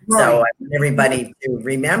home. Right. So I want everybody to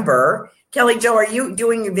remember. Kelly Jo, are you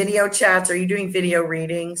doing video chats? Are you doing video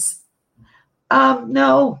readings?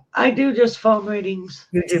 No, I do just phone readings.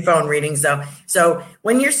 You do phone readings, though. So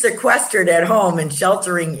when you're sequestered at home and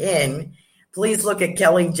sheltering in, please look at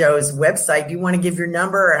Kelly Jo's website. Do you want to give your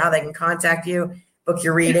number or how they can contact you, book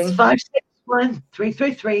your reading? It's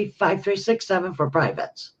 561-333-5367 for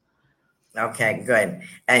privates. Okay, good.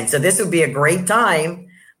 And so this would be a great time.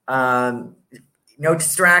 No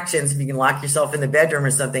distractions. If you can lock yourself in the bedroom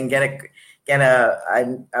or something, get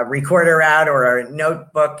a recorder out or a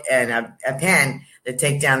notebook and a pen to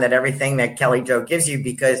take down everything that Kelly Jo gives you,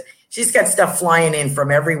 because she's got stuff flying in from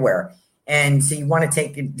everywhere. And so you want to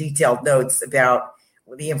take detailed notes about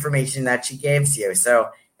the information that she gives you.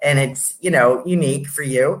 So, and it's, unique for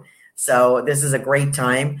you. So this is a great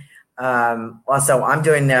time. Also, I'm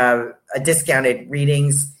doing a discounted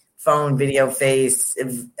readings, phone, video chat,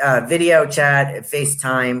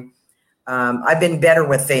 FaceTime. I've been better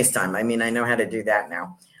with FaceTime. I mean, I know how to do that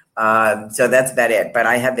now. So that's about it. But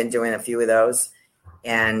I have been doing a few of those,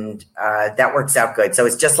 and that works out good. So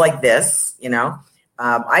it's just like this,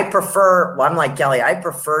 I prefer, I'm like Kelly, I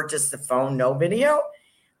prefer just the phone, no video.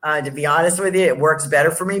 To be honest with you, it works better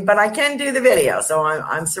for me, but I can do the video. So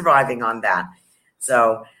I'm surviving on that.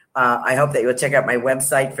 So I hope that you'll check out my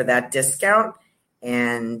website for that discount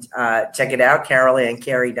and check it out,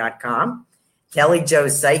 CarolAndCarrie.com,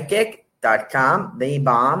 KellyJoPsychic.com, the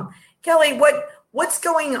bomb. Kelly, what's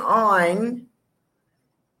going on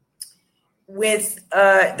with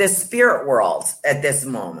the spirit world at this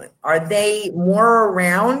moment? Are they more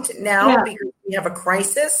around now because we have a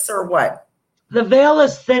crisis, or what? The veil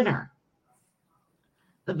is thinner.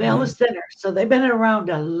 The veil is thinner. So they've been around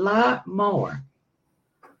a lot more.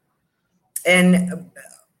 And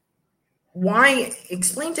why,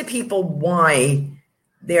 explain to people why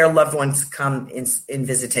their loved ones come in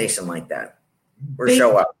visitation like that or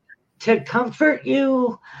show up. To comfort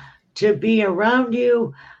you, to be around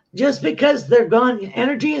you. Just because they're gone,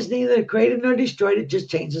 energy is neither created nor destroyed. It just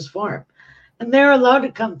changes form. And they're allowed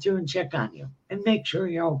to come through and check on you and make sure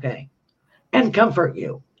you're okay and comfort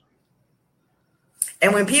you.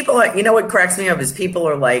 And when people are, what cracks me up is people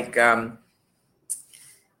are like,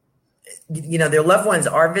 their loved ones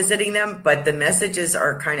are visiting them, but the messages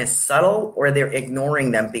are kind of subtle, or they're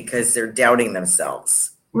ignoring them because they're doubting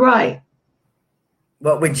themselves. Right.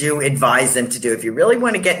 What would you advise them to do if you really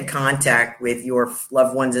want to get in contact with your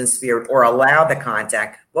loved ones in spirit, or allow the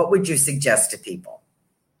contact? What would you suggest to people?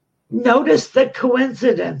 Notice the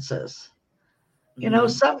coincidences.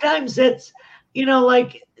 Sometimes it's,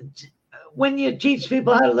 like when you teach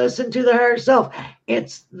people how to listen to their higher self,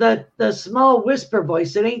 it's the small whisper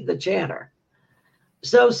voice. It ain't the chatter.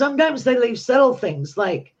 So sometimes they leave subtle things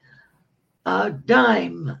like a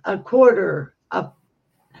dime, a quarter,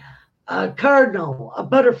 a cardinal, a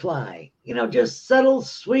butterfly, just subtle,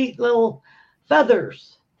 sweet little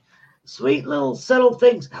feathers, sweet little subtle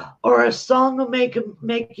things, or a song will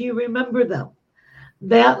make you remember them.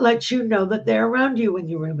 That lets you know that they're around you when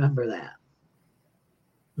you remember that.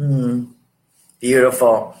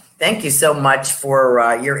 Beautiful. Thank you so much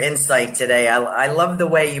for your insight today. I love the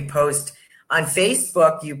way you post on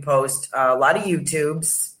Facebook. You post a lot of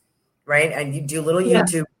YouTubes, right? And you do little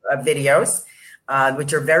YouTube videos,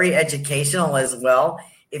 which are very educational as well.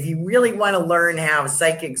 If you really want to learn how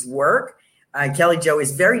psychics work, Kelly Jo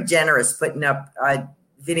is very generous putting up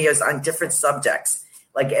videos on different subjects.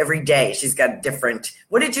 Like every day, she's got different.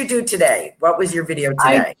 What did you do today? What was your video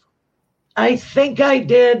today? I think I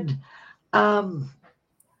did.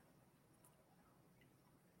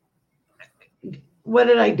 What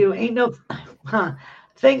did I do? Ain't no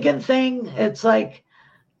thinking thing. It's like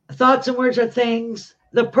thoughts and words are things.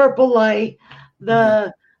 The purple light,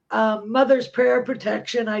 the mother's prayer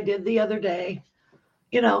protection I did the other day.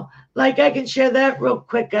 Like I can share that real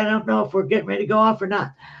quick. I don't know if we're getting ready to go off or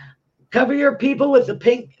not. Cover your people with the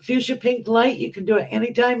pink, fuchsia pink light. You can do it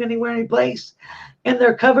anytime, anywhere, any place. And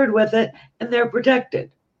they're covered with it and they're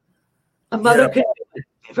protected. A mother can do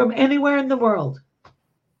it from anywhere in the world.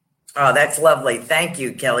 Oh, that's lovely. Thank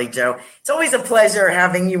you, Kelly Jo. It's always a pleasure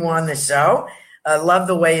having you on the show. I love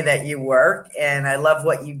the way that you work and I love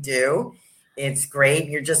what you do. It's great.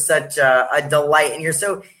 You're just such a delight. And you're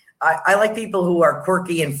so, I like people who are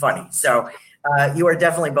quirky and funny. So you are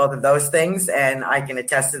definitely both of those things. And I can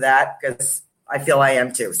attest to that because I feel I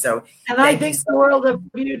am too. So, and I think the world of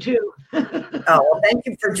you too. Well, thank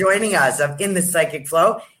you for joining us in the Psychic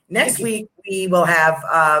Flow. Next week, we will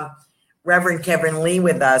have Reverend Kevin Lee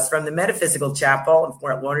with us from the Metaphysical Chapel in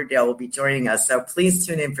Fort Lauderdale will be joining us. So please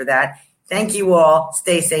tune in for that. Thank you all.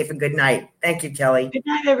 Stay safe and good night. Thank you, Kelly. Good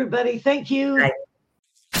night, everybody. Thank you. Good night.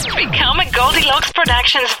 Become a Goldilocks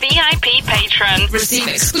Productions VIP patron. Receive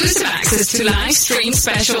exclusive access to live stream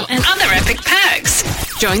special and other epic perks.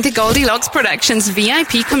 Join the Goldilocks Productions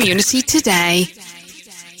VIP community today.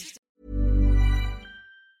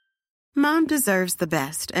 Mom deserves the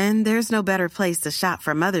best, and there's no better place to shop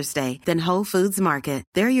for Mother's Day than Whole Foods Market.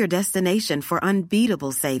 They're your destination for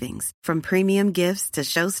unbeatable savings, from premium gifts to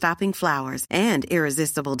show-stopping flowers and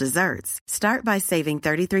irresistible desserts. Start by saving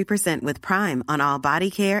 33% with Prime on all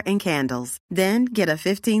body care and candles. Then get a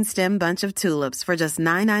 15-stem bunch of tulips for just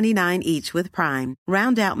 $9.99 each with Prime.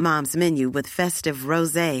 Round out Mom's menu with festive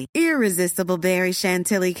rosé, irresistible berry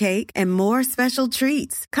chantilly cake, and more special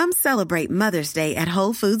treats. Come celebrate Mother's Day at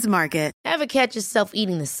Whole Foods Market. Ever catch yourself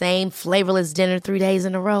eating the same flavorless dinner 3 days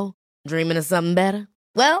in a row? Dreaming of something better?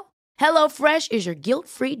 Well, HelloFresh is your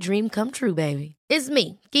guilt-free dream come true, baby. It's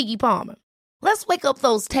me, Keke Palmer. Let's wake up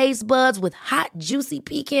those taste buds with hot, juicy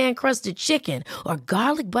pecan-crusted chicken or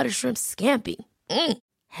garlic butter shrimp scampi.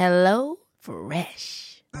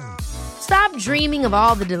 HelloFresh. Stop dreaming of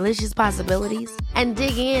all the delicious possibilities and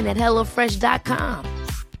dig in at HelloFresh.com.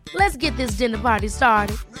 Let's get this dinner party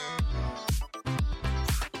started.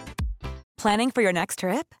 Planning for your next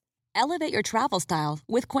trip? Elevate your travel style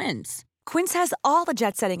with Quince. Quince has all the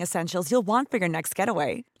jet-setting essentials you'll want for your next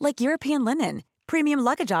getaway, like European linen, premium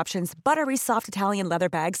luggage options, buttery soft Italian leather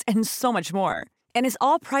bags, and so much more. And is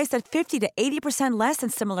all priced at 50 to 80% less than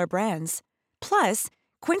similar brands. Plus,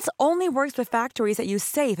 Quince only works with factories that use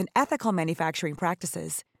safe and ethical manufacturing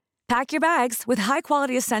practices. Pack your bags with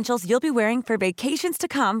high-quality essentials you'll be wearing for vacations to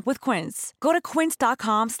come with Quince. Go to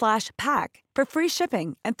quince.com/pack for free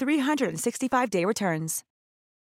shipping and 365-day returns.